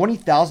to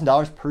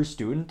 $20,000 per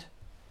student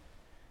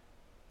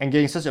and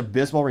getting such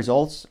abysmal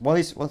results. One of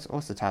these,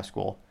 what's the top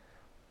school?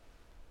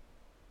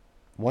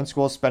 One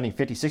school is spending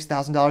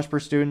 $56,000 per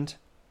student.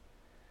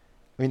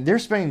 I mean, they're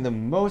spending the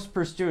most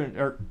per student,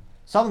 or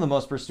some of the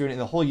most per student in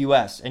the whole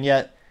U.S., and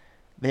yet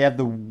they have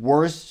the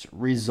worst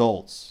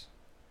results.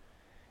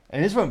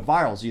 And this went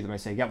viral, as you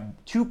might say.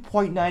 Got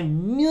 2.9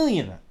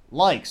 million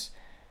likes,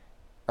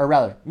 or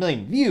rather,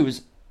 million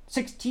views,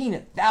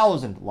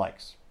 16,000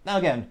 likes. Now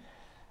again,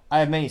 I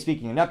have many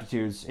speaking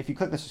ineptitudes. If you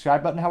click the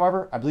subscribe button,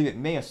 however, I believe it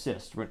may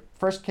assist. When it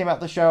first came out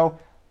the show,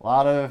 a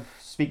lot of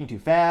speaking too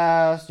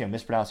fast,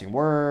 mispronouncing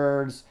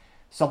words,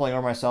 stumbling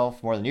over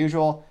myself more than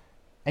usual.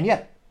 And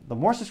yet, the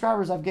more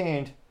subscribers I've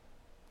gained,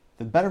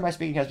 the better my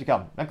speaking has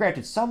become. Now,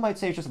 granted, some might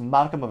say it's just a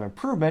modicum of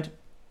improvement,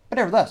 but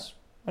nevertheless,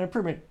 an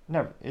improvement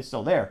is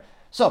still there.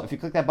 So, if you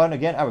click that button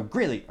again, I would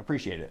greatly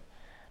appreciate it.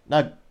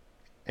 Now,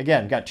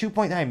 again, got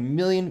 2.9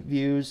 million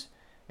views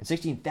and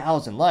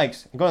 16,000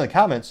 likes. And going to the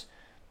comments,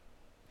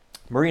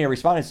 Marina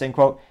responded saying,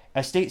 quote,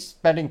 as state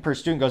spending per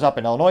student goes up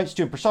in Illinois,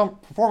 student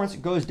performance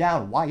goes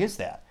down. Why is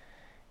that?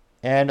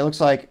 And it looks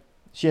like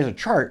she has a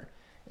chart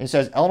and it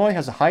says Illinois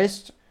has the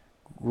highest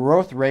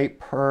growth rate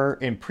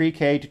in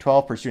pre-K to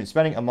 12 per student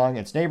spending among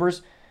its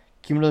neighbors.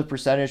 Cumulative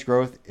percentage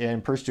growth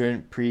in per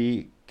student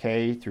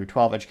pre-K through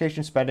 12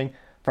 education spending,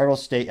 federal,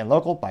 state, and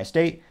local by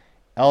state.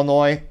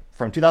 Illinois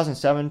from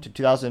 2007 to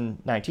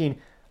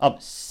 2019 up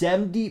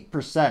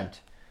 70%.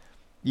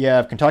 You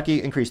have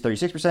Kentucky increased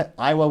 36%,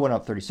 Iowa went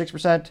up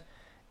 36%,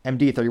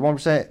 MD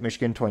 31%,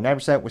 Michigan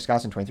 29%,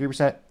 Wisconsin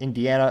 23%,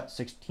 Indiana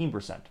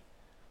 16%.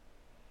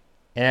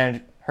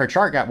 And her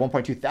chart got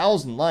 1.2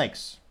 thousand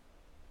likes.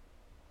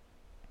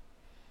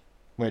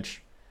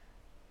 Which,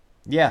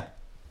 yeah,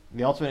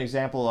 the ultimate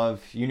example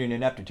of union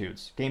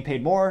ineptitudes. Getting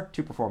paid more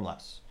to perform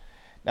less.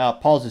 Now,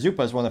 Paul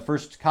Zazupa is one of the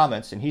first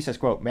comments, and he says,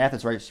 quote, math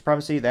is white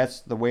supremacy. That's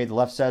the way the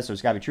left says, so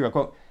it's got to be true.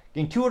 Quote,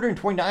 getting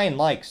 229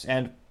 likes,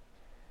 and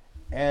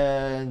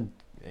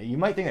you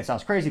might think that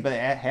sounds crazy, but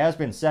it has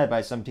been said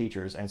by some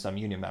teachers and some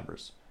union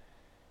members.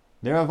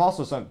 There have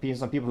also been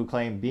some people who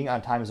claim being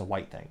on time is a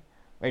white thing.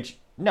 Which,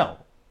 no,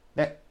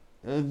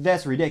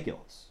 that's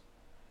ridiculous.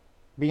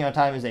 Being on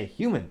time is a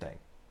human thing.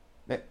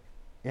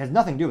 It has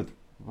nothing to do with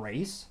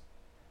race.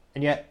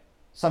 And yet,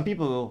 some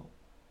people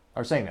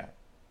are saying that.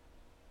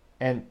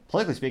 And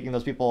politically speaking,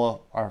 those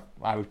people are,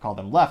 I would call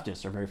them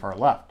leftists, or very far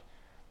left.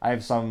 I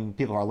have some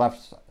people who are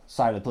left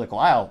side of the political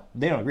aisle.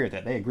 They don't agree with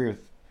that. They agree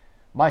with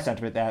my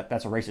sentiment that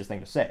that's a racist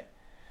thing to say.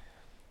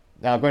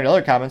 Now, going to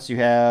other comments, you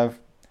have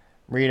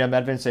Marina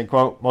Medvin saying,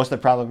 quote, most of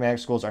the problematic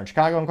schools are in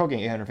Chicago, unquote,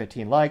 getting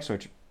 815 likes,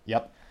 which,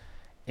 yep.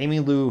 Amy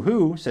Lou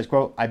Hu says,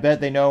 quote, I bet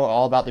they know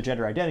all about their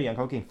gender identity,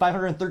 unquote, getting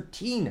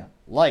 513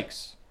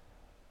 likes.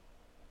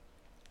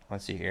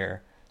 Let's see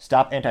here.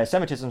 Stop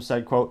Anti-Semitism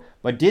said, quote,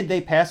 but did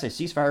they pass a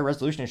ceasefire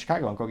resolution in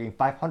Chicago, unquote, getting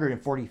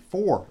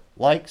 544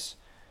 likes.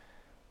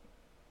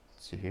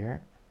 Let's see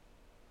here.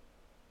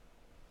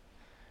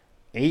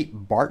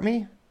 8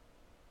 Bartme?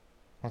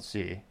 Let's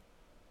see.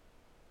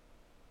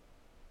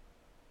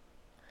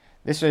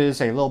 This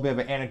is a little bit of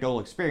an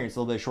anecdotal experience, a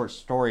little bit of a short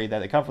story that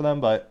they come from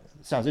them, but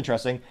it sounds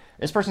interesting.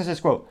 This person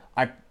says, quote,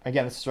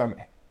 this is from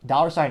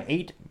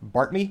 $8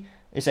 Bartme.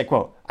 They said,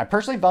 quote, I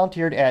personally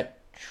volunteered at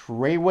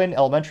Traywin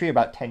Elementary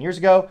about 10 years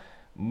ago,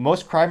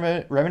 most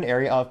crime-ridden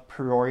area of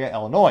Peoria,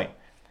 Illinois.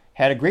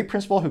 Had a great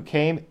principal who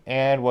came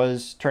and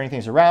was turning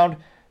things around.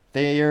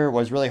 There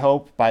was really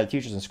hope by the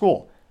teachers in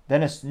school.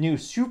 Then a new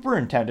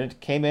superintendent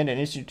came in and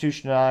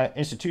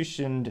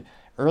institutioned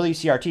early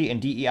CRT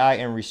and DEI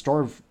and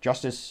restorative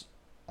justice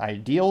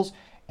ideals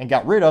and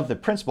got rid of the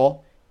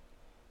principal.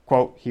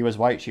 Quote, he was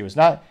white, she was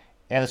not.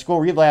 And the school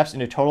relapsed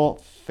into total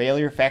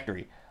failure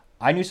factory.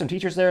 I knew some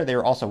teachers there. They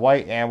were also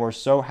white and were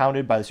so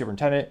hounded by the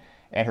superintendent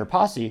and her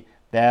posse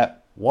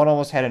that one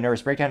almost had a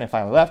nervous breakdown and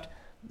finally left.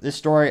 This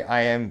story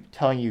I am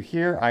telling you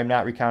here, I'm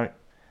not recounting.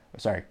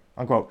 Sorry,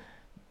 unquote.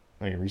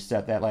 Let me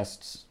reset that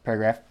last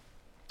paragraph.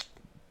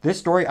 This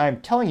story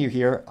I'm telling you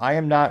here, I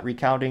am not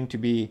recounting to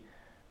be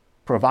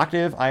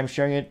provocative. I am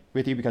sharing it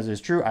with you because it is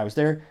true. I was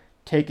there.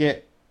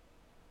 Take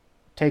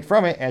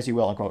from it as you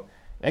will, unquote.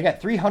 They got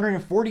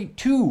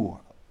 342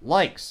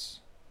 likes.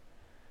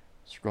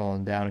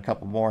 Scrolling down a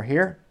couple more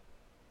here.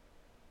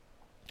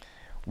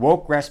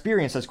 Woke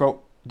Rasperian says,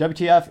 quote,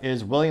 WTF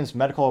is Williams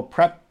Medical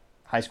Prep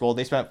High School.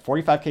 They spent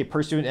 $45K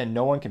per student and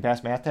no one can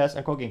pass math tests,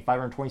 unquote, getting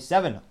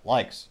 527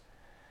 likes.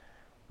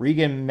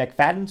 Regan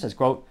McFadden says,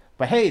 quote,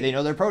 but hey, they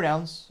know their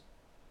pronouns.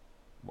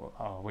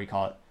 What do you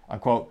call it?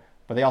 Unquote.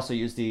 But they also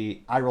use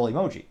the eye roll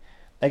emoji.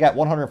 They got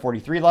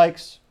 143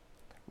 likes.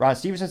 Ron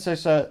Stevenson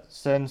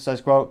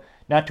says, quote,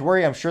 not to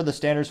worry, I'm sure the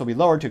standards will be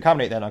lowered to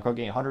accommodate that, unquote,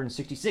 getting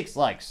 166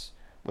 likes.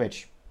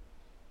 Which,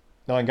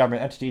 knowing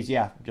government entities,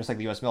 yeah, just like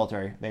the U.S.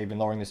 military, they've been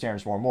lowering the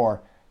standards more and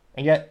more.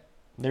 And yet,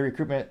 their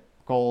recruitment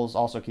goals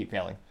also keep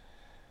failing.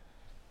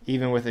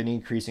 Even with an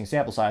increasing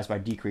sample size by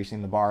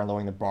decreasing the bar and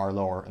lowering the bar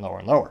lower and lower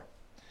and lower.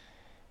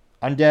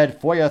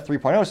 Undead Foya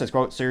 3.0 says,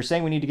 quote, so you're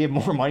saying we need to give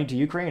more money to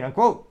Ukraine,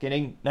 unquote,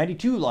 getting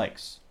 92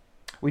 likes.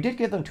 We did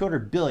give them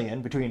 $200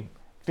 billion between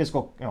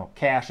physical,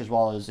 cash as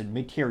well as in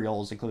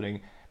materials,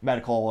 including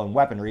medical and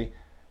weaponry.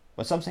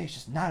 But some say it's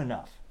just not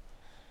enough.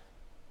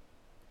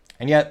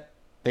 And yet,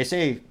 they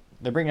say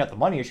they're bringing up the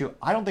money issue.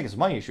 I don't think it's a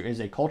money issue. It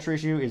is a culture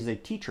issue. It is a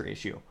teacher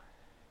issue.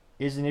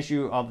 It is an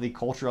issue of the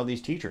culture of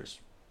these teachers.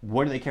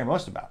 What do they care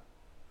most about?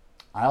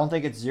 I don't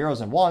think it's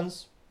zeros and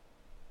ones.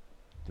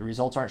 The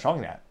results aren't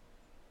showing that.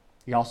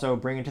 You also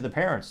bring into the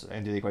parents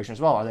into the equation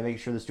as well. Are they making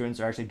sure the students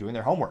are actually doing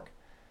their homework?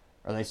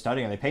 Are they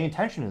studying? Are they paying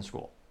attention in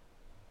school?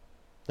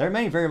 There are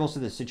many variables to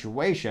this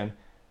situation.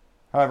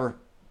 However,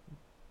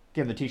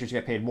 given the teachers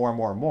get paid more and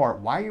more and more,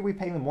 why are we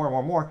paying them more and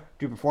more and more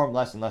to perform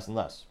less and less and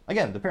less?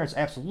 Again, the parents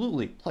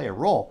absolutely play a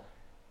role,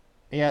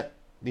 yet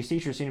these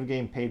teachers seem to be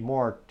getting paid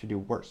more to do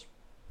worse.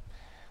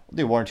 We'll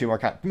do one or two more.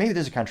 Maybe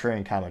there's a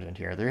contrarian comment in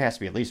here. There has to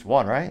be at least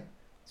one, right?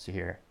 Let's see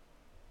here.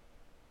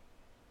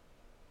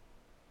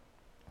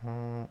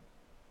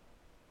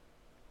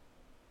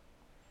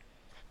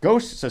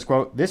 Ghost says,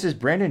 quote, "This is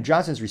Brandon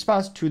Johnson's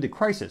response to the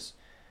crisis."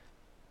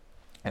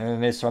 And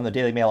then this from the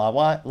Daily Mail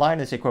Online.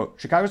 They say, quote,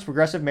 "Chicago's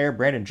progressive mayor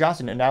Brandon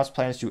Johnson announced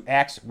plans to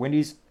axe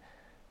Windy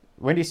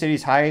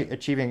City's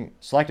high-achieving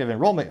selective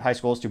enrollment high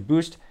schools to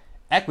boost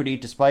equity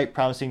despite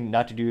promising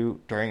not to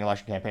do during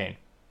election campaign."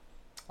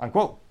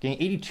 Unquote.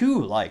 Getting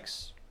 82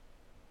 likes.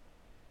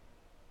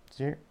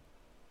 See here.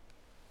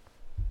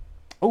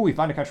 Oh, we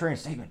found a contrarian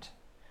statement.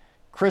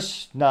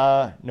 Chris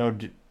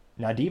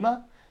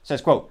Nadima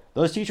says, quote,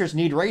 "Those teachers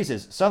need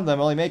raises. Some of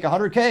them only make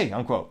 100K,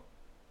 unquote."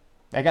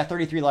 I got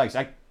 33 likes.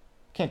 I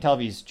can't tell if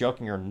he's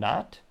joking or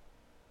not.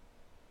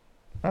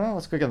 Oh,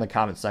 let's click on the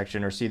comment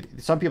section or see.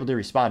 Some people do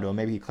respond to him.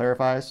 Maybe he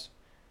clarifies.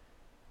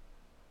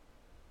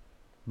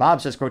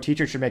 Bob says, quote,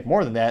 "Teachers should make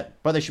more than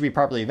that, but they should be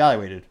properly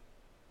evaluated."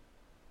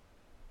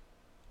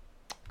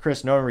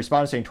 Chris Nolan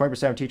responded saying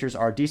 20% of teachers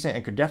are decent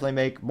and could definitely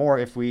make more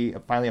if we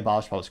finally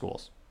abolish public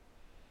schools.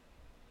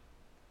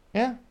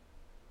 Yeah.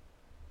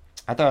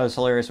 I thought it was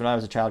hilarious when I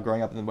was a child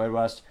growing up in the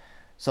Midwest.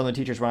 Some of the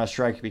teachers went on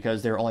strike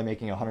because they were only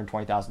making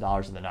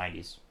 $120,000 in the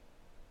 90s.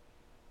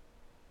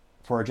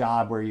 For a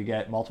job where you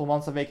get multiple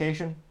months of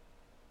vacation.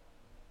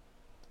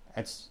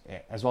 It's,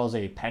 as well as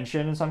a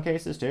pension in some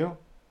cases too.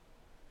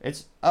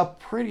 It's a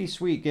pretty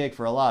sweet gig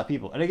for a lot of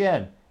people. And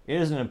again,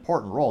 it is an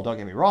important role, don't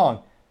get me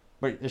wrong.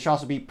 But it should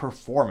also be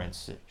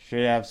performance. It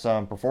should have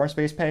some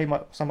performance-based pay,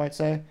 some might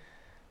say.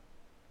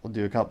 We'll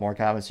do a couple more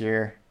comments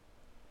here.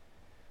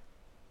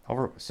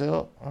 Let's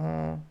see.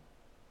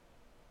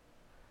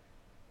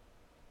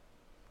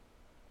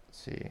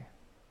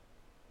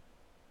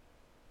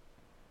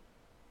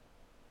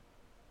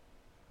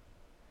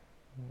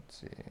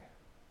 Let's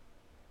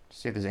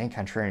see if there's any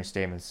contrarian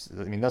statements.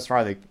 I mean, thus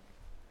far they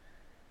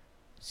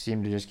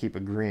seem to just keep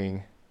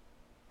agreeing.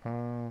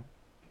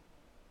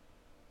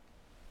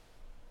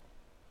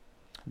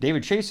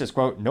 David Chase says,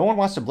 quote, "No one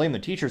wants to blame the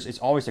teachers. It's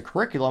always the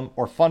curriculum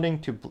or funding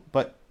to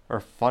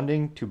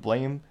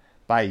blame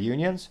by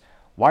unions.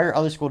 Why are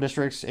other school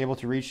districts able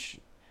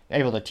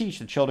to teach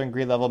the children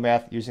grade level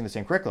math using the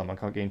same curriculum?" I'm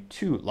getting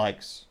 2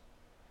 likes.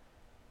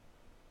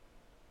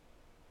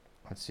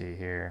 Let's see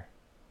here.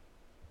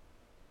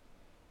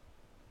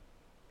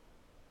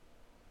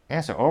 Yeah,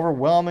 so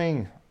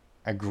overwhelming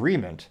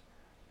agreement.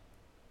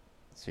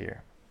 Let's see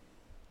here.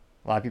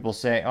 A lot of people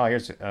say, oh,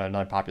 here's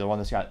another popular one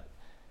that's got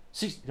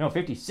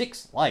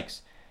 56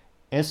 likes.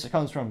 And this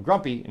comes from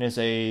Grumpy, and it's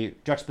a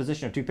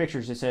juxtaposition of 2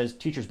 pictures. It says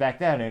teachers back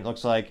then, and it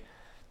looks like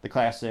the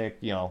classic,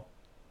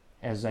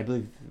 as I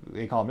believe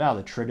they call them now,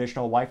 the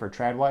traditional wife or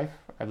trad wife.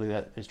 I believe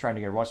that is trying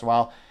to get once in a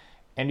while.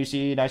 And you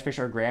see a nice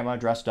picture of grandma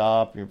dressed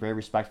up, you're very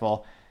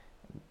respectful.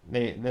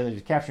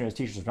 The caption is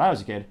teachers when I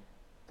was a kid.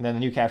 And then the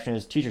new caption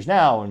is teachers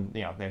now, and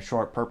they have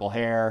short purple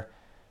hair,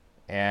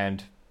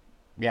 and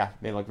yeah,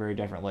 they look very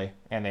differently,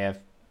 and they have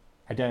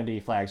identity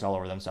flags all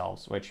over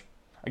themselves. Which,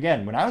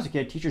 again, when I was a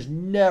kid, teachers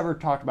never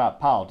talked about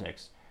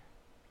politics,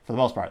 for the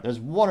most part. There's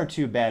 1 or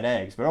 2 bad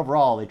eggs, but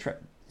overall they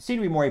seem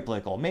to be more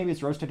apolitical. Maybe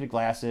it's rose-tinted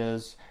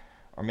glasses,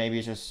 or maybe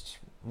it's just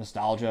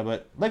nostalgia.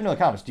 But let me know in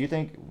the comments. Do you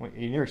think,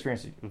 in your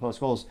experience with public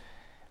schools,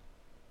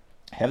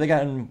 have they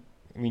gotten?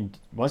 I mean,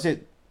 was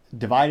it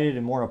divided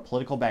and more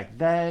political back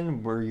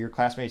then? Were your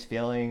classmates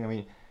feeling? I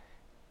mean,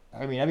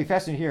 I'd be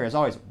fascinated to hear, as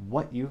always,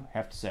 what you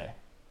have to say.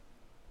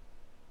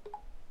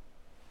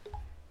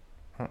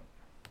 So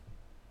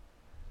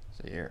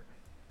here.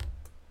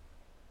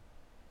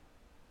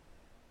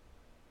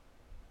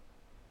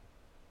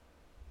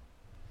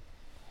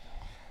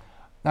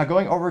 Now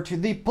going over to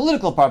the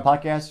political part of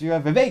the podcast, you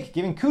have Vivek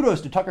giving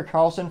kudos to Tucker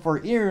Carlson for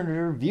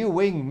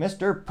interviewing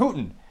Mr.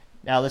 Putin.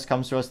 Now this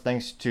comes to us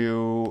thanks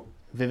to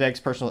Vivek's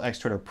personal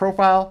X-Twitter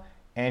profile,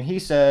 and he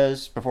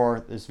says,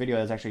 before this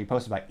video is actually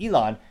posted by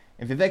Elon,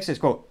 and Vivek says,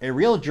 quote, "A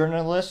real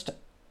journalist,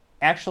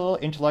 actual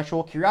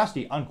intellectual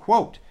curiosity,"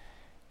 unquote.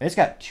 And it's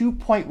got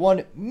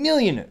 2.1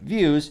 million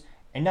views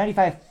and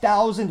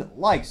 95,000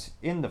 likes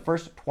in the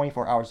first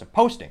 24 hours of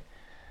posting.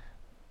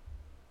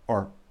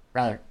 Or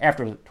rather,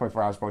 after the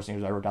 24 hours of posting,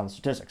 as I wrote down the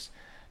statistics.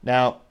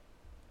 Now,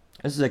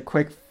 this is a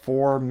quick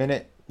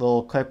 4-minute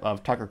little clip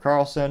of Tucker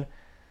Carlson.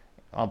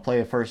 I'll play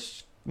the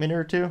first minute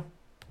or 2.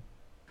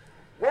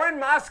 We're in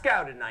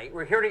Moscow tonight.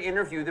 We're here to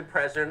interview the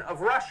president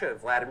of Russia,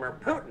 Vladimir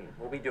Putin.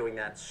 We'll be doing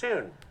that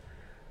soon.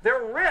 There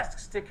are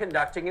risks to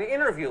conducting an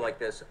interview like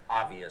this,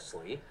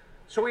 obviously,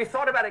 so we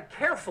thought about it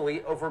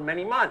carefully over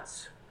many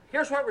months.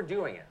 Here's why we're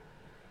doing it.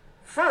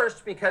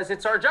 First, because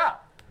it's our job.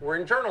 We're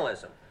in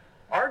journalism.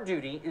 Our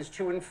duty is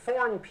to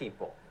inform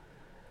people.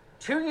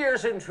 2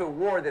 years into a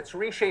war that's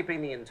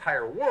reshaping the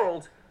entire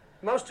world,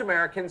 most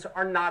Americans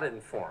are not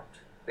informed.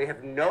 They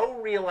have no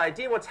real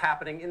idea what's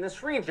happening in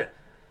this region.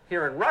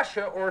 here in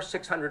Russia or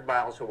 600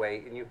 miles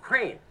away in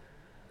Ukraine.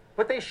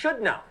 But they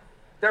should know.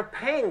 They're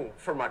paying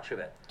for much of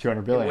it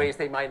 200 billion in ways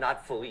they might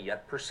not fully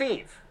yet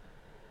perceive.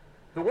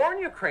 The war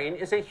in Ukraine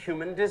is a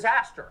human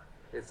disaster.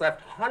 It's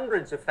left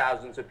hundreds of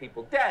thousands of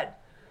people dead,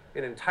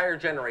 an entire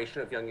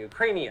generation of young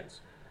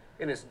Ukrainians,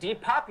 and it's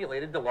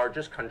depopulated the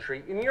largest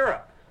country in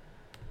Europe.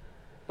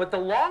 But the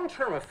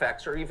long-term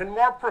effects are even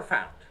more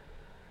profound.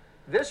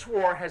 This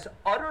war has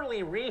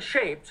utterly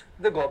reshaped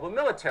the global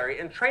military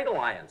and trade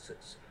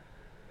alliances,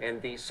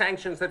 and the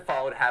sanctions that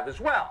followed have as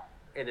well.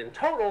 And in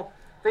total,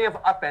 they have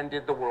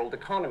upended the world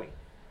economy.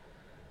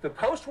 The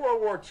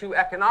post-World War II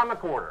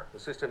economic order, the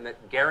system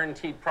that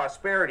guaranteed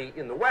prosperity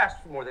in the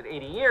West for more than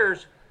 80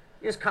 years,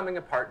 is coming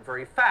apart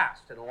very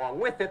fast, and along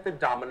with it, the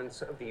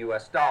dominance of the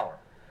US dollar.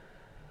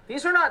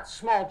 These are not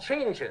small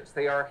changes.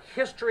 They are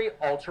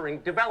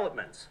history-altering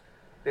developments.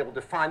 They will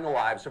define the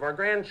lives of our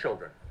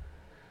grandchildren.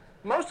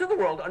 Most of the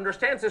world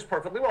understands this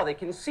perfectly well. They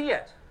can see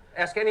it.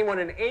 Ask anyone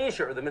in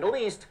Asia or the Middle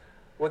East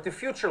what the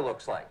future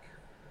looks like.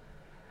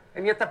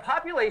 And yet the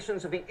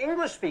populations of the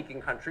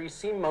English-speaking countries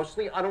seem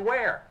mostly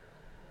unaware.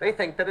 They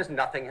think that as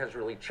nothing has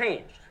really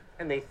changed.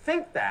 And they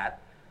think that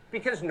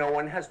because no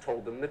one has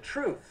told them the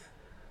truth.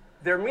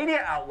 Their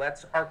media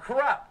outlets are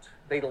corrupt.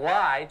 They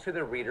lie to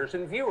their readers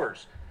and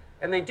viewers.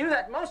 And they do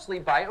that mostly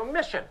by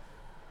omission.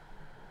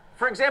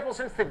 For example,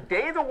 since the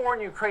day the war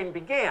in Ukraine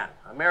began,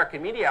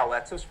 American media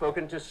outlets have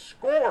spoken to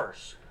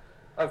scores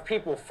of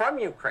people from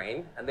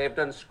Ukraine, and they've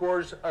done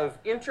scores of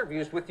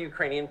interviews with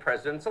Ukrainian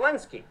President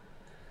Zelensky.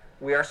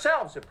 We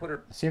ourselves have put It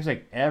seems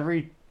like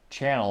every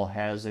channel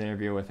has an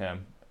interview with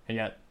him, and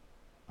yet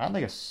I don't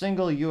think a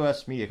single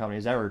U.S. media company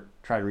has ever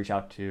tried to reach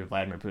out to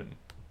Vladimir Putin.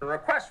 a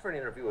request for an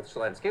interview with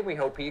Zelensky, and we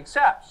hope he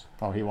accepts.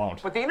 Oh, he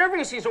won't. But the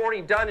interviews he's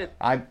already done...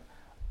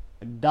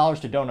 Dollars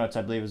to donuts,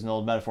 I believe, is an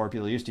old metaphor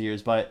people used to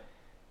use, but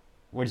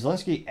would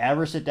Zelensky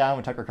ever sit down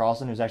with Tucker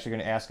Carlson, who's actually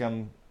going to ask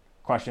him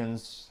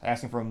questions,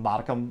 asking for a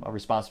modicum of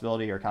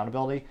responsibility or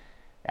accountability,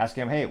 ask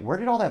him, hey, where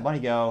did all that money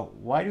go?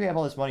 Why do we have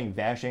all this money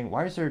vanishing?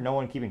 Why is there no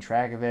one keeping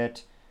track of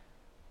it?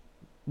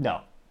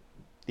 No.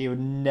 He would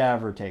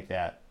never take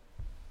that.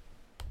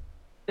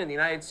 In the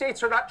United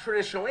States are not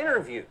traditional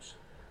interviews.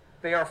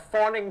 They are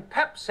fawning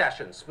pep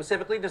sessions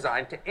specifically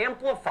designed to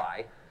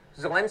amplify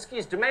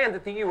Zelensky's demand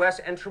that the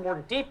U.S. enter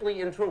more deeply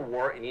into a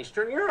war in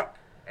Eastern Europe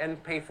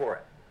and pay for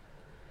it.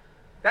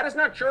 That is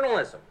not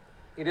journalism.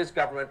 It is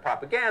government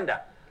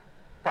propaganda.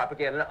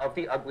 Propaganda of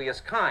the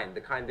ugliest kind,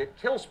 the kind that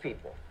kills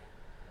people.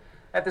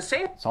 At the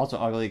same... It's also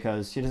ugly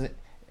because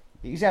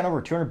he's got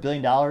over $200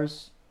 billion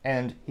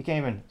and he can't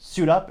even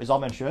suit up as all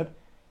men should.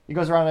 He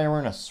goes around there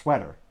wearing a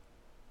sweater.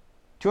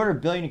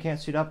 $200 billion, you can't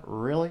suit up?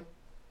 Really?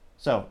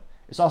 So,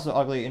 it's also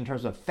ugly in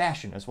terms of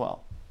fashion as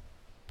well.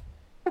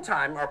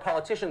 Time, our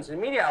politicians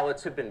and media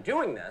outlets have been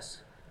doing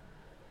this,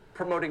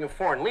 promoting a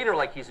foreign leader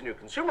like he's a new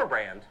consumer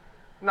brand.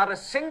 Not a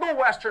single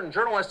Western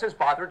journalist has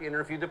bothered to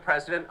interview the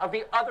president of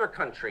the other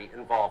country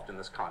involved in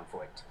this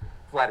conflict,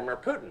 Vladimir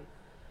Putin.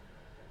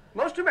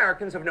 Most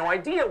Americans have no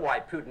idea why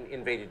Putin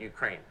invaded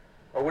Ukraine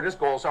or what his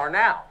goals are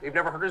now. They've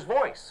never heard his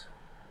voice.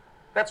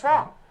 That's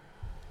wrong.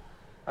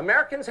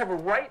 Americans have a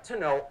right to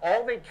know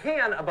all they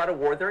can about a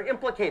war they're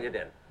implicated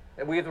in,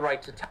 and we have the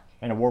right to tell.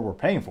 And a war we're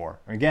paying for.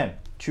 Again,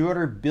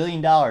 $200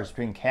 billion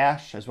between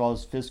cash as well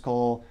as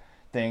physical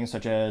things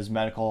such as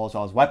medical as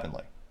well as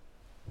weaponry.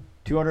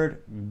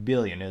 $200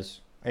 billion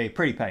is a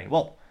pretty penny.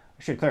 Well,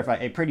 I should clarify,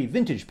 a pretty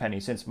vintage penny,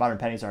 since modern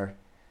pennies are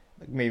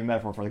maybe a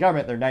metaphor for the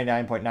government. They're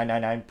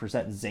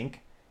 99.999%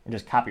 zinc and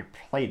just copper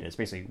plated. It's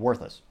basically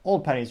worthless.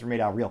 Old pennies are made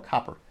out of real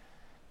copper.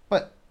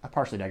 But I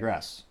partially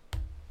digress.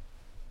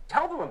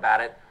 Tell them about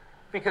it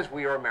because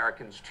we are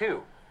Americans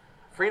too.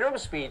 Freedom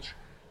of speech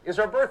is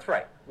our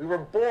birthright. We were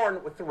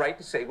born with the right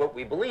to say what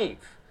we believe.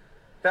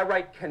 That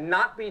right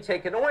cannot be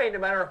taken away no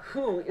matter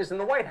who is in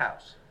the White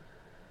House.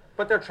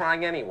 But they're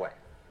trying anyway.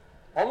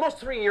 Almost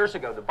 3 years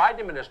ago, the Biden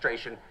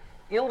administration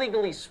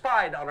illegally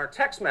spied on our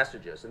text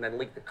messages and then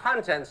leaked the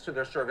contents to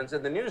their servants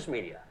in the news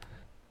media.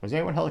 Was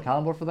anyone held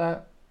accountable for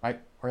that?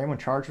 Or anyone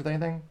charged with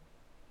anything?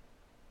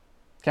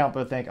 Can't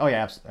but think, oh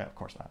yeah, of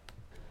course not.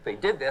 They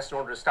did this in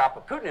order to stop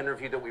a Putin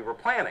interview that we were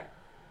planning.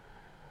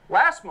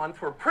 Last month,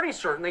 we're pretty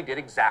certain they did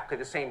exactly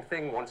the same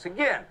thing once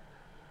again.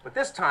 But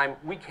this time,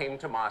 we came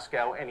to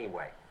Moscow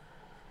anyway.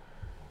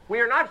 We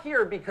are not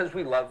here because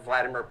we love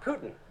Vladimir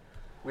Putin.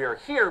 We are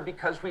here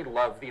because we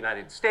love the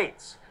United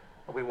States.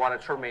 We want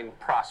it to remain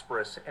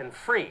prosperous and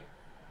free.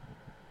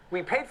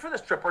 We paid for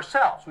this trip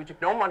ourselves. We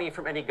took no money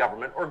from any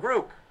government or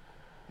group.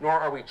 Nor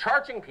are we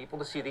charging people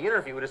to see the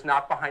interview. It is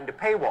not behind a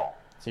paywall.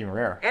 It's even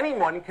rare.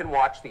 Anyone can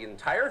watch the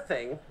entire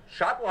thing,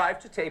 shot live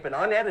to tape and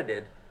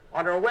unedited,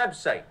 on our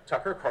website,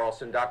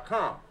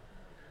 tuckercarlson.com.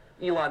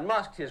 Elon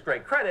Musk, to his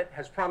great credit,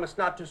 has promised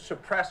not to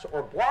suppress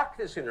or block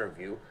this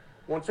interview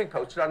once we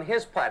post it on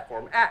his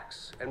platform,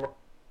 X. And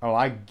oh,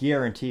 I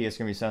guarantee it's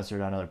going to be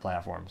censored on other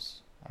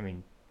platforms. I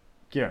mean,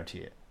 guarantee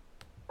it.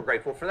 we're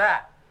grateful for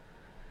that.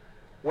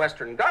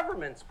 Western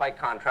governments, by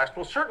contrast,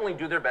 will certainly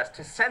do their best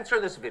to censor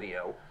this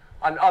video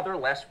on other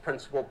less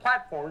principled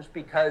platforms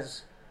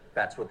because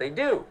that's what they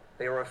do.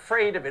 They are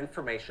afraid of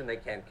information they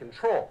can't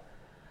control.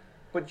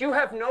 But you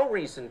have no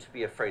reason to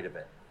be afraid of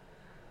it.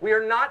 We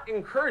are not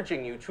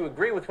encouraging you to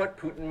agree with what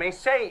Putin may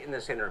say in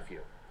this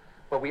interview,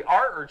 but we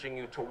are urging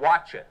you to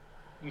watch it.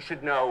 You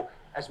should know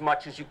as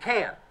much as you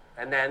can.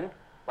 And then,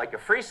 like a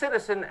free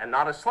citizen and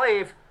not a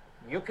slave,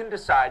 you can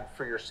decide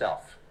for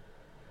yourself.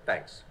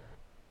 Thanks.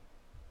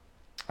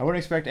 I wouldn't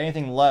expect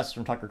anything less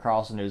from Tucker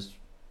Carlson, who's,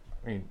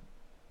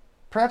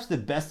 perhaps the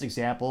best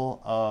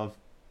example of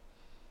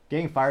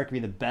getting fired can be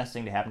the best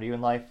thing to happen to you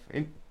in life.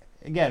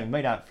 Again, it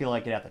might not feel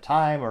like it at the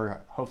time, or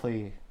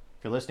hopefully,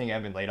 if you're listening, you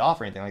haven't been laid off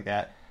or anything like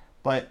that.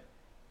 But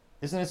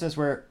it's an instance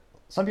where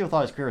some people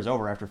thought his career was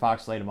over after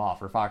Fox laid him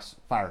off, or Fox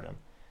fired him,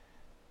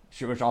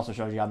 which also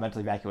shows you how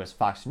mentally vacuous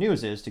Fox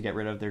News is to get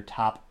rid of their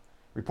top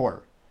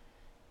reporter.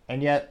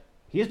 And yet,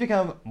 he has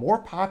become more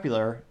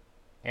popular,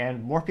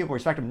 and more people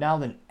respect him now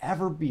than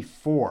ever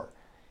before.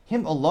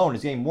 Him alone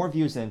is getting more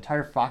views than the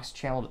entire Fox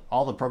channel,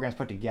 all the programs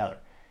put together.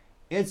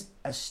 It's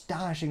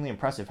astonishingly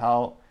impressive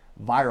how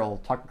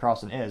viral Tucker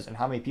Carlson is and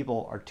how many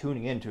people are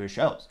tuning into his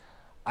shows.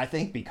 I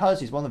think because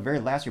he's one of the very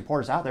last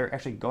reporters out there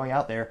actually going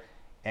out there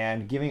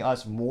and giving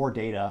us more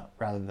data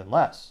rather than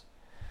less.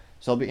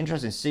 So it'll be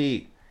interesting to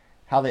see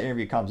how the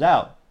interview comes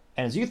out.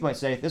 And as youth might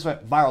say, this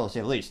went viral to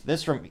say the least.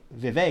 This from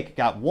Vivek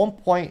got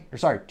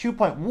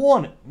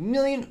 2.1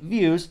 million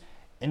views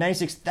and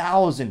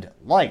 96,000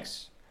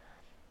 likes.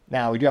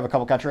 Now, we do have a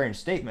couple contrarian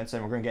statements,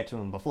 and we're going to get to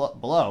them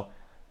below.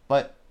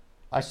 But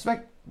I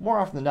suspect more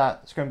often than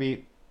not, it's going to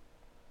be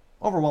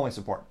overwhelming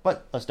support.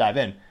 But let's dive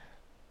in.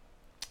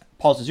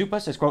 Paul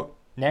Zazupa says, quote,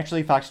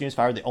 naturally, Fox News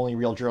fired the only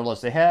real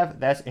journalist they have.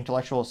 That's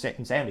intellectual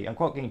insanity,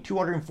 unquote, getting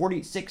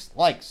 246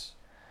 likes.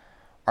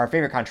 Our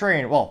favorite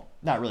contrarian, well,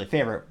 not really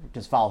favorite,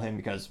 just follow him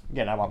because,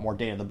 again, I want more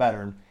data the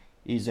better. And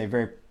he's a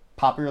very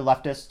popular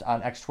leftist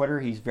on X Twitter.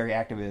 He's very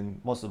active in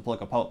most of the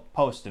political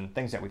posts and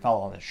things that we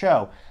follow on the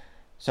show.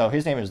 So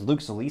his name is Luke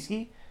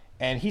Zaleski,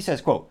 and he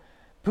says, quote,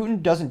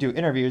 Putin doesn't do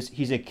interviews.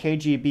 He's a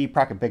KGB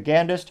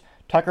propagandist.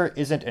 Tucker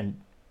isn't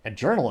a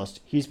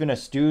journalist. He's been a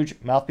stooge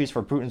mouthpiece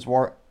for Putin's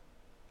war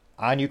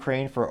on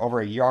Ukraine for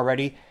over a year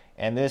already,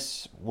 and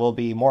this will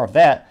be more of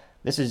that.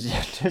 This is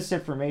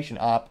disinformation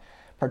op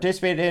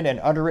participated in and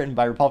underwritten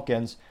by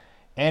Republicans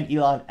and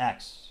Elon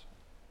X.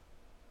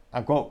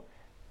 Unquote.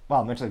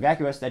 Wow, mentally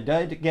vacuous. That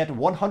did get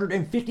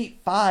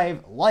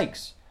 155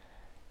 likes.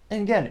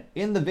 And again,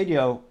 in the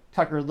video,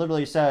 Tucker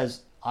literally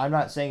says, I'm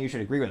not saying you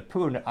should agree with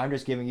Putin. I'm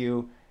just giving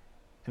you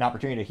an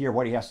opportunity to hear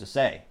what he has to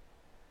say.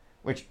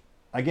 Which,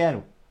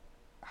 again,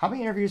 how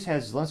many interviews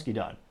has Zelensky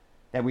done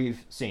that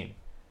we've seen?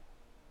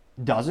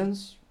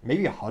 Dozens?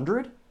 Maybe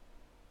 100?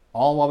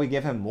 All while we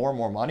give him more and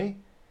more money?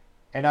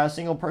 And not a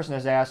single person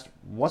has asked,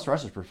 what's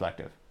Russia's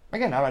perspective?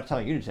 Again, I'm not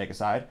telling you to take a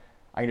side.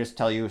 I can just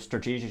tell you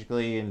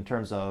strategically in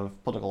terms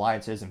of political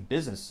alliances and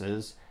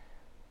businesses,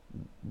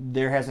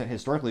 there hasn't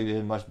historically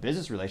been much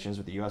business relations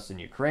with the U.S.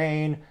 and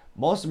Ukraine.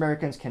 Most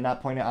Americans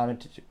cannot point it on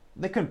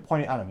they couldn't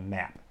point it on a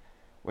map,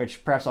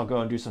 which perhaps I'll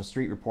go and do some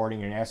street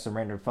reporting and ask some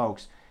random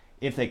folks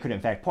if they could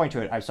in fact point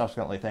to it. I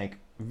subsequently think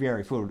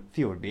very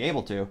few would be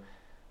able to.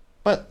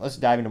 But let's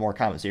dive into more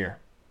comments here.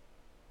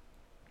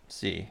 Let's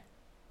see.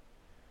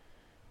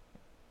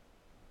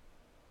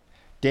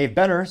 Dave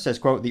Benner says,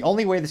 quote, the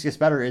only way this gets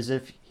better is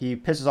if he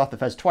pisses off the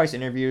feds twice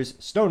and interviews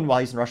Snowden while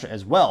he's in Russia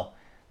as well.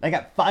 They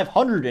got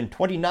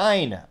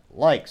 529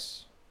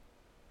 likes.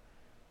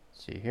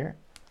 Let's see here.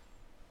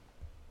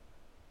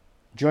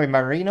 Joey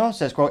Marino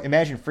says, quote,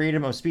 imagine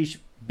freedom of speech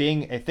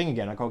being a thing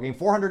again, unquote, getting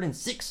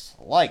 406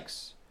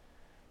 likes.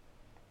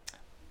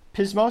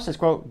 Pismo says,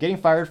 quote, getting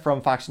fired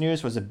from Fox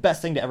News was the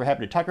best thing to ever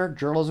happen to Tucker,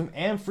 journalism,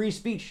 and free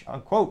speech,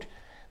 unquote.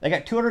 They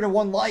got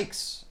 201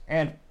 likes,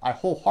 and I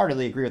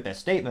wholeheartedly agree with that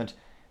statement.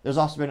 There's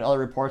also been other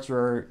reports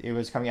where it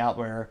was coming out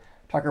where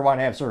Tucker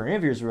wanted to have certain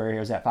interviews where he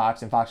was at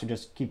Fox, and Fox would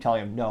just keep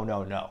telling him, no,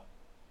 no, no.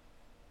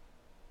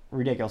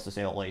 Ridiculous to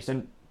say the least.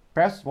 And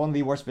perhaps one of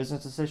the worst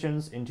business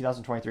decisions in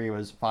 2023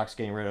 was Fox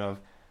getting rid of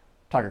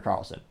Tucker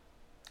Carlson.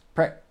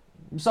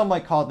 Some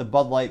might call it the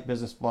Bud Light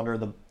business blunder,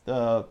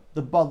 the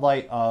Bud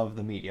Light of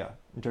the media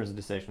in terms of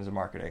decisions and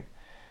marketing.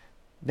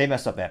 They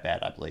messed up that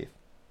bad, I believe.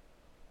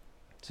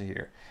 So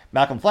here.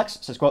 Malcolm Flex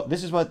says, quote,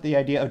 this is what the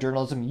idea of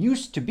journalism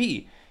used to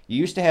be. You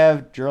used to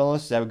have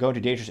journalists that would go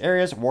into dangerous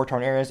areas,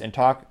 war-torn areas, and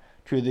talk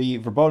to the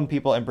verboten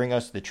people and bring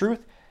us the truth.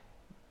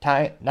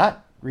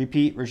 Not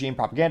repeat regime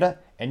propaganda.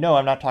 And no,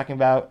 I'm not talking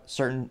about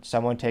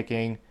someone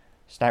taking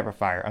sniper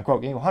fire.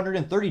 Unquote, getting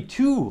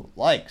 132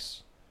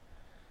 likes.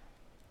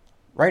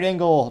 Right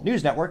Angle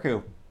News Network,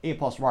 who A+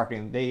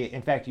 marketing, they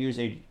in fact use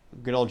a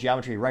good old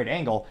geometry right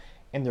angle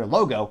in their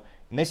logo.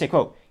 And they say,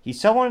 quote,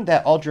 he's someone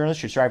that all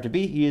journalists should strive to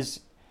be. He is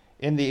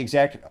in the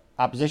exact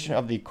opposition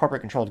of the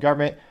corporate-controlled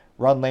government,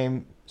 run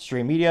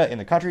mainstream media in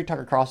the country.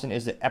 Tucker Carlson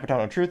is the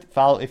epitome of truth.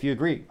 Follow if you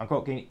agree.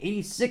 Unquote, getting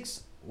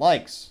 86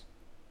 likes.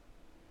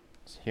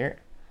 Let's hear.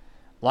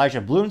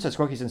 Elijah Bloom says,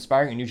 quote, he's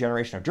inspiring a new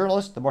generation of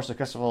journalists. The more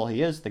successful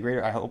he is, the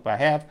greater I hope I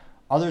have.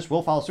 Others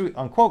will follow suit.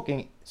 Unquote,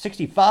 getting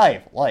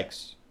 65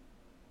 likes.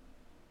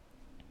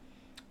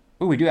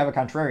 Ooh, we do have a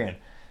contrarian.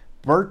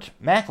 Burt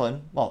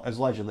Macklin, well, as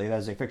allegedly, that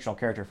is a fictional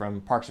character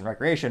from Parks and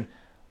Recreation.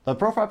 The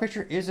profile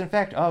picture is, in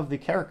fact, of the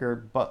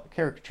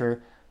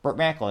caricature Burt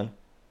Macklin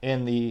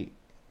in the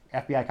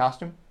FBI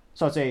costume.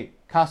 So it's a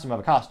costume of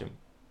a costume.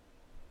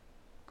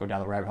 Go down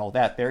the rabbit hole with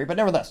that theory. But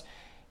nevertheless,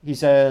 he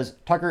says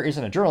Tucker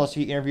isn't a journalist.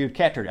 He interviewed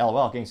Cat Turd,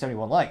 LOL, getting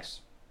 71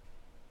 likes.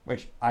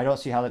 Which I don't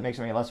see how that makes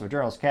him any less of a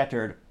journalist. Cat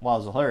Turd, while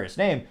it's a hilarious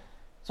name,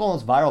 it's one of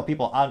those viral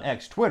people on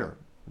X Twitter.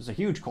 There's a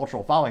huge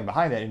cultural following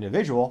behind that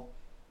individual.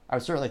 I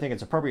would certainly think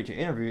it's appropriate to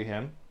interview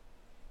him,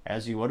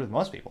 as you would with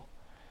most people.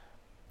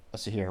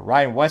 Let's see here.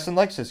 Ryan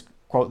Westonlick says,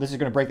 quote, "This is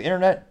going to break the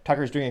internet.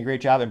 Tucker's doing a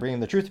great job in bringing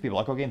the truth to people."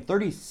 I'll go again,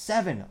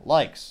 37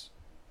 likes.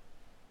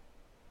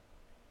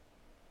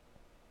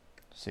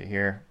 Let's see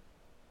here.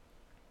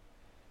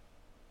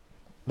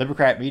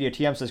 Libercrat Media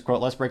TM says,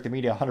 quote, "Let's break the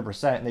media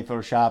 100%." And they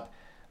Photoshop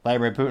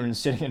Vladimir Putin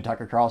sitting in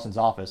Tucker Carlson's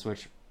office,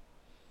 which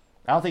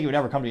I don't think he would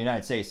ever come to the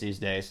United States these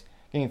days.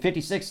 Getting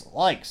 56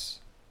 likes.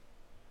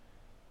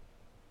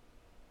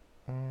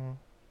 I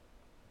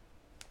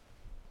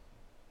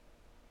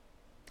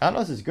don't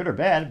know if this is good or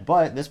bad,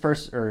 but this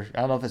person, or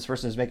I don't know if this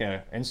person is making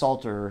an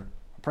insult or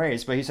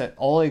praise, but he said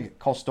Oleg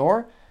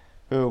Kostor,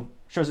 who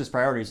shows his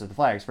priorities of the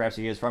flags. Perhaps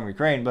he is from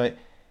Ukraine, but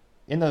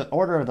in the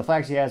order of the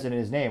flags he has in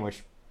his name,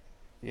 which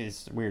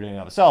is weird in and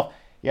of itself,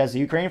 he has the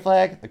Ukrainian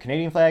flag, the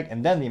Canadian flag,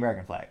 and then the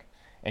American flag.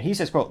 And he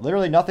says, quote,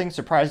 "Literally nothing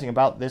surprising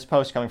about this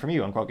post coming from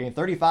you," unquote, getting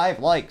 35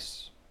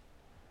 likes.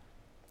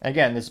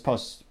 Again, this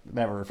post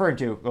that we're referring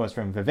to was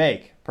from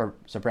Vivek,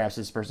 so perhaps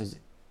this person's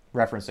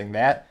referencing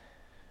that.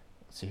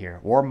 Let's see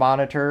here. War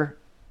Monitor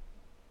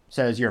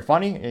says, "You're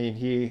funny," and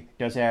he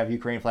does have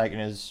Ukraine flag in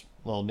his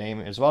little name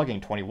as well,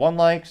 getting 21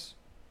 likes.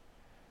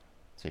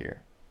 Let's see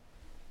here.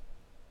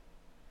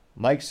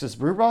 Mike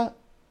Sisbruba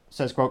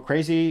says, quote,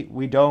 "Crazy,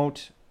 we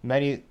don't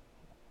many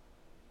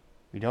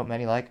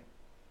like."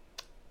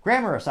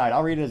 Grammar aside,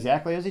 I'll read it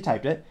exactly as he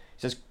typed it.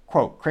 He says,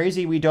 quote,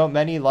 "Crazy, we don't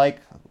many like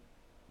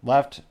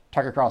left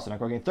Tucker Carlson." I'm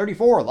going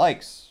 34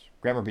 likes.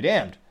 Grammar be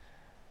damned.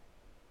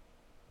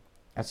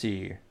 Let's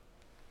see.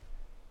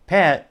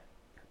 Pat,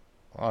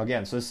 well,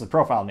 again, so this is the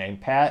profile name.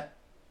 Pat,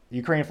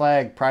 Ukraine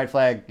flag, pride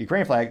flag,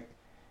 Ukraine flag.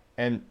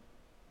 And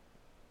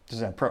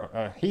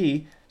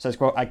he says,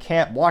 quote, "I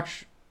can't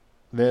watch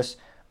this.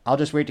 I'll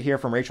just wait to hear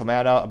from Rachel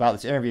Maddow about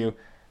this interview.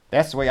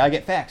 That's the way I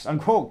get facts,"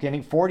 unquote,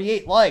 getting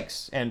 48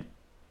 likes. And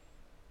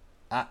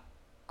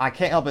I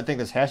can't help but think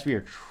this has to be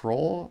a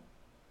troll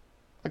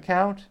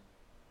account.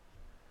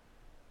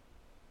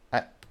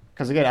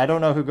 Because again, I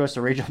don't know who goes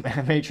to Rachel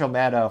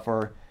Maddow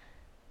for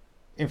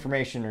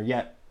information or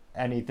yet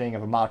anything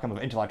of a modicum of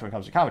intellect when it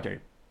comes to commentary.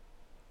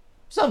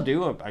 Some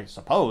do, I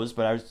suppose,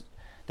 but I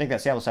think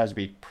that sample size would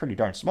be pretty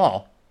darn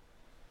small.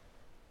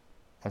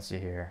 Let's see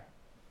here.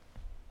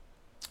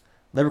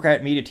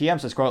 Libercrat Media TM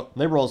says, quote,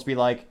 "Liberals be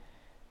like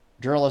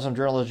journalism,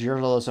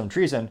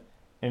 treason."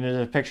 And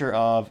there's a picture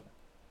of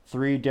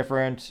 3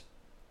 different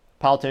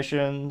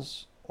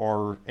politicians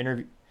or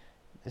interview.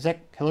 Is that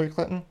Hillary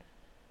Clinton?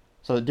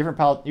 So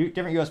different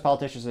U.S.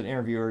 politicians and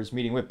interviewers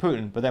meeting with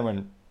Putin, but then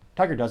when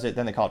Tucker does it,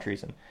 then they call it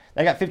treason.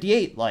 They got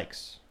 58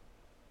 likes.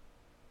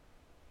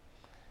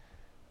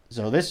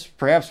 So this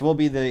perhaps will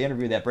be the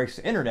interview that breaks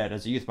the internet,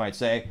 as the youth might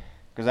say,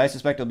 because I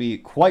suspect it'll be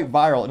quite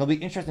viral, and it'll be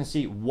interesting to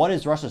see what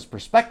is Russia's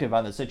perspective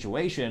on the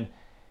situation,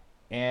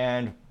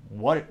 and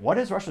what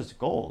is Russia's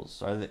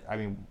goals?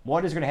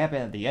 What is going to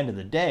happen at the end of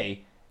the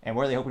day, and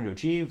what are they hoping to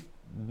achieve?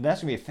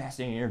 That's going to be a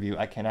fascinating interview.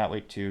 I cannot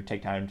wait to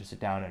take time to sit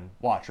down and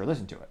watch or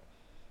listen to it.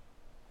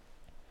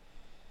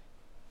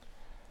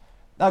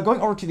 Now,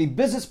 going over to the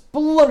business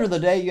blunder of the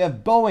day, you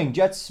have Boeing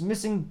jets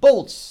missing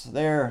bolts.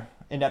 Their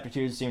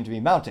ineptitude seem to be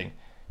mounting.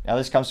 Now,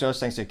 this comes to us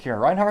thanks to Kara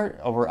Reinhardt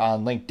over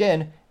on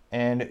LinkedIn,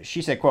 and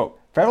she said, quote,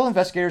 "Federal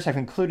investigators have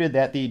concluded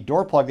that the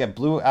door plug that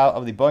blew out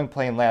of the Boeing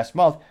plane last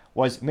month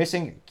was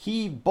missing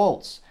key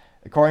bolts.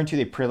 According to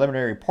the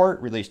preliminary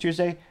report released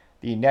Tuesday,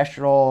 the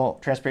National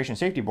Transportation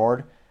Safety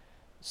Board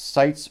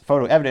cites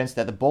photo evidence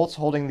that the bolts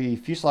holding the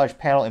fuselage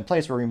panel in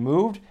place were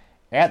removed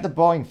at the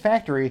Boeing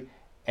factory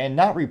and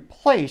not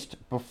replaced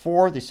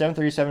before the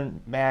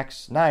 737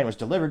 MAX 9 was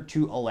delivered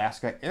to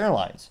Alaska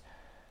Airlines.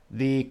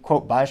 The,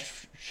 quote,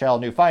 bombshell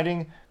new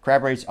finding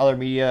corroborates other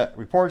media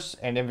reports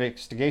and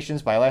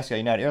investigations by Alaska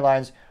United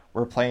Airlines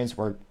while planes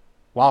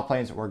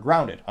were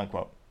grounded,"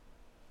 unquote.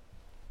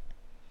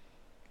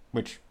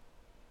 Which,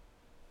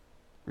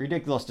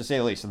 ridiculous to say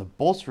the least. So the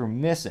bolts were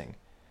missing.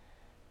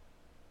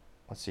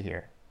 Let's see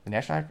here. The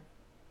National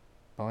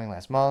Boeing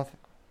last month.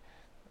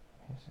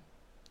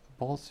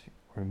 Bolts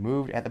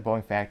removed at the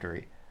Boeing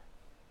factory.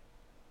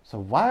 So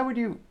why would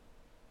you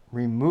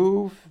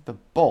remove the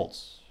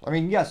bolts? I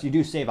mean, yes, you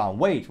do save on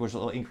weight, which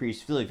will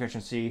increase fuel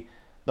efficiency,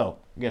 though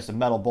I guess a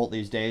metal bolt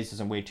these days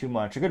doesn't weigh too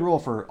much. A good rule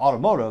for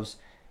automotives,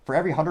 for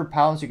every 100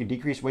 pounds you can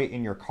decrease weight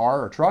in your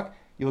car or truck,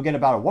 you will get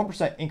about a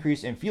 1%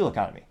 increase in fuel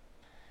economy.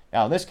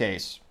 Now, in this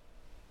case,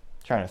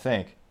 trying to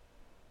think,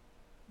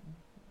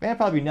 that'd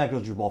probably be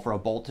negligible for a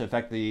bolt to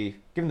affect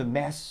given the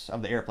mass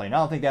of the airplane. I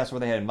don't think that's what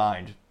they had in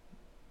mind.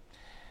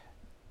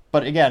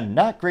 But again,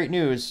 not great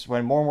news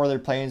when more and more of their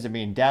planes are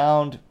being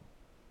downed.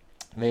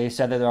 They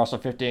said that they're also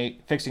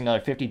fixing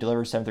another 50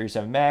 delivered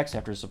 737 MAX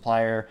after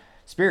supplier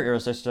Spirit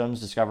Aerosystems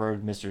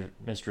discovered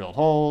misdrilled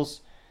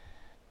holes.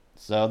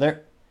 So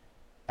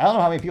I don't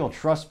know how many people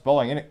trust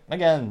Boeing. And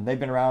again, they've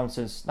been around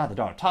since not the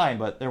dawn of time,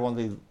 but they're one of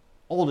the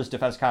oldest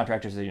defense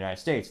contractors in the United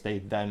States. They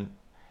then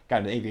got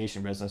into the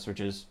aviation business, which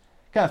is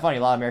kind of funny.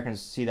 A lot of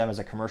Americans see them as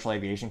a commercial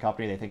aviation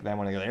company. They think of them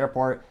when they go to the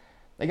airport.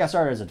 They got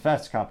started as a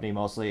defense company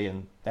mostly,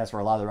 and that's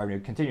where a lot of the revenue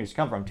continues to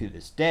come from to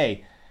this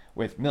day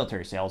with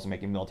military sales and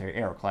making military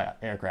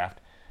aircraft.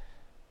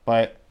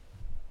 But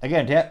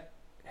again, to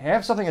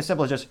have something as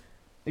simple as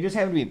they just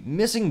happen to be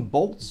missing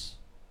bolts.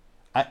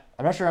 I'm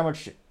not sure how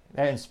much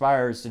that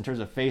inspires in terms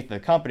of faith in the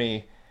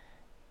company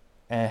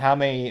and how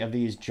many of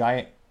these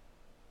giant,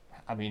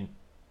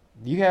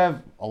 you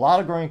have a lot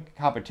of growing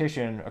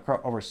competition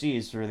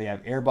overseas where they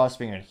have Airbus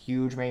being a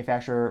huge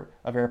manufacturer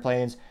of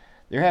airplanes.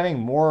 They're having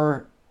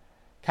more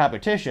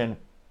competition,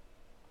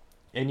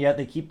 and yet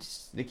they keep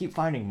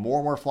finding more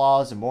and more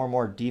flaws and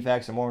more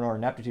defects and more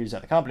ineptitudes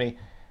at the company.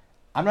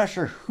 I'm not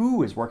sure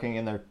who is working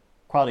in their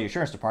quality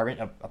assurance department.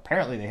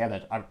 Apparently they have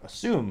that. I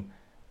assume,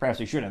 perhaps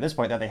we should at this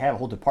point, that they have a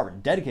whole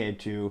department dedicated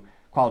to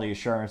quality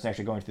assurance and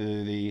actually going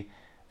through the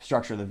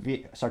structure of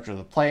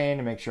the plane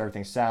to make sure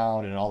everything's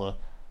sound and all the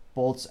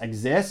bolts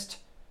exist.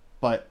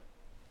 But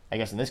I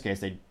guess in this case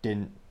they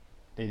didn't.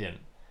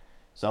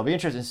 So it'll be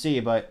interesting to see.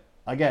 But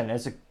again,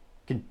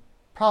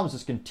 problems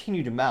just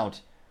continue to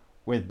mount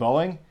with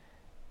Boeing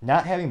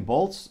not having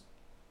bolts.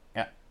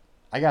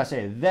 I gotta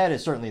say, that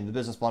is certainly the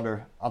business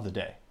blunder of the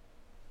day.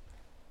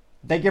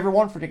 Thank you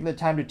everyone for taking the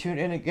time to tune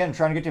in again. I'm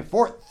trying to get to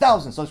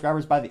 4,000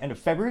 subscribers by the end of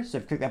February. So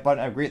if you click that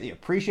button, I greatly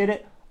appreciate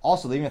it.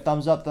 Also, leaving a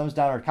thumbs up, thumbs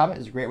down, or a comment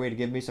is a great way to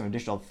give me some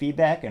additional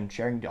feedback, and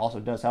sharing also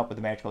does help with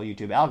the magical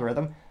YouTube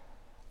algorithm.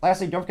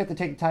 Lastly, don't forget to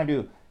take the time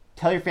to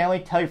tell your family,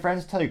 tell your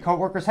friends, tell your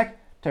coworkers, heck,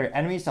 tell your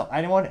enemies, tell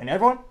anyone and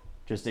everyone.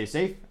 Just stay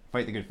safe,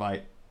 fight the good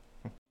fight.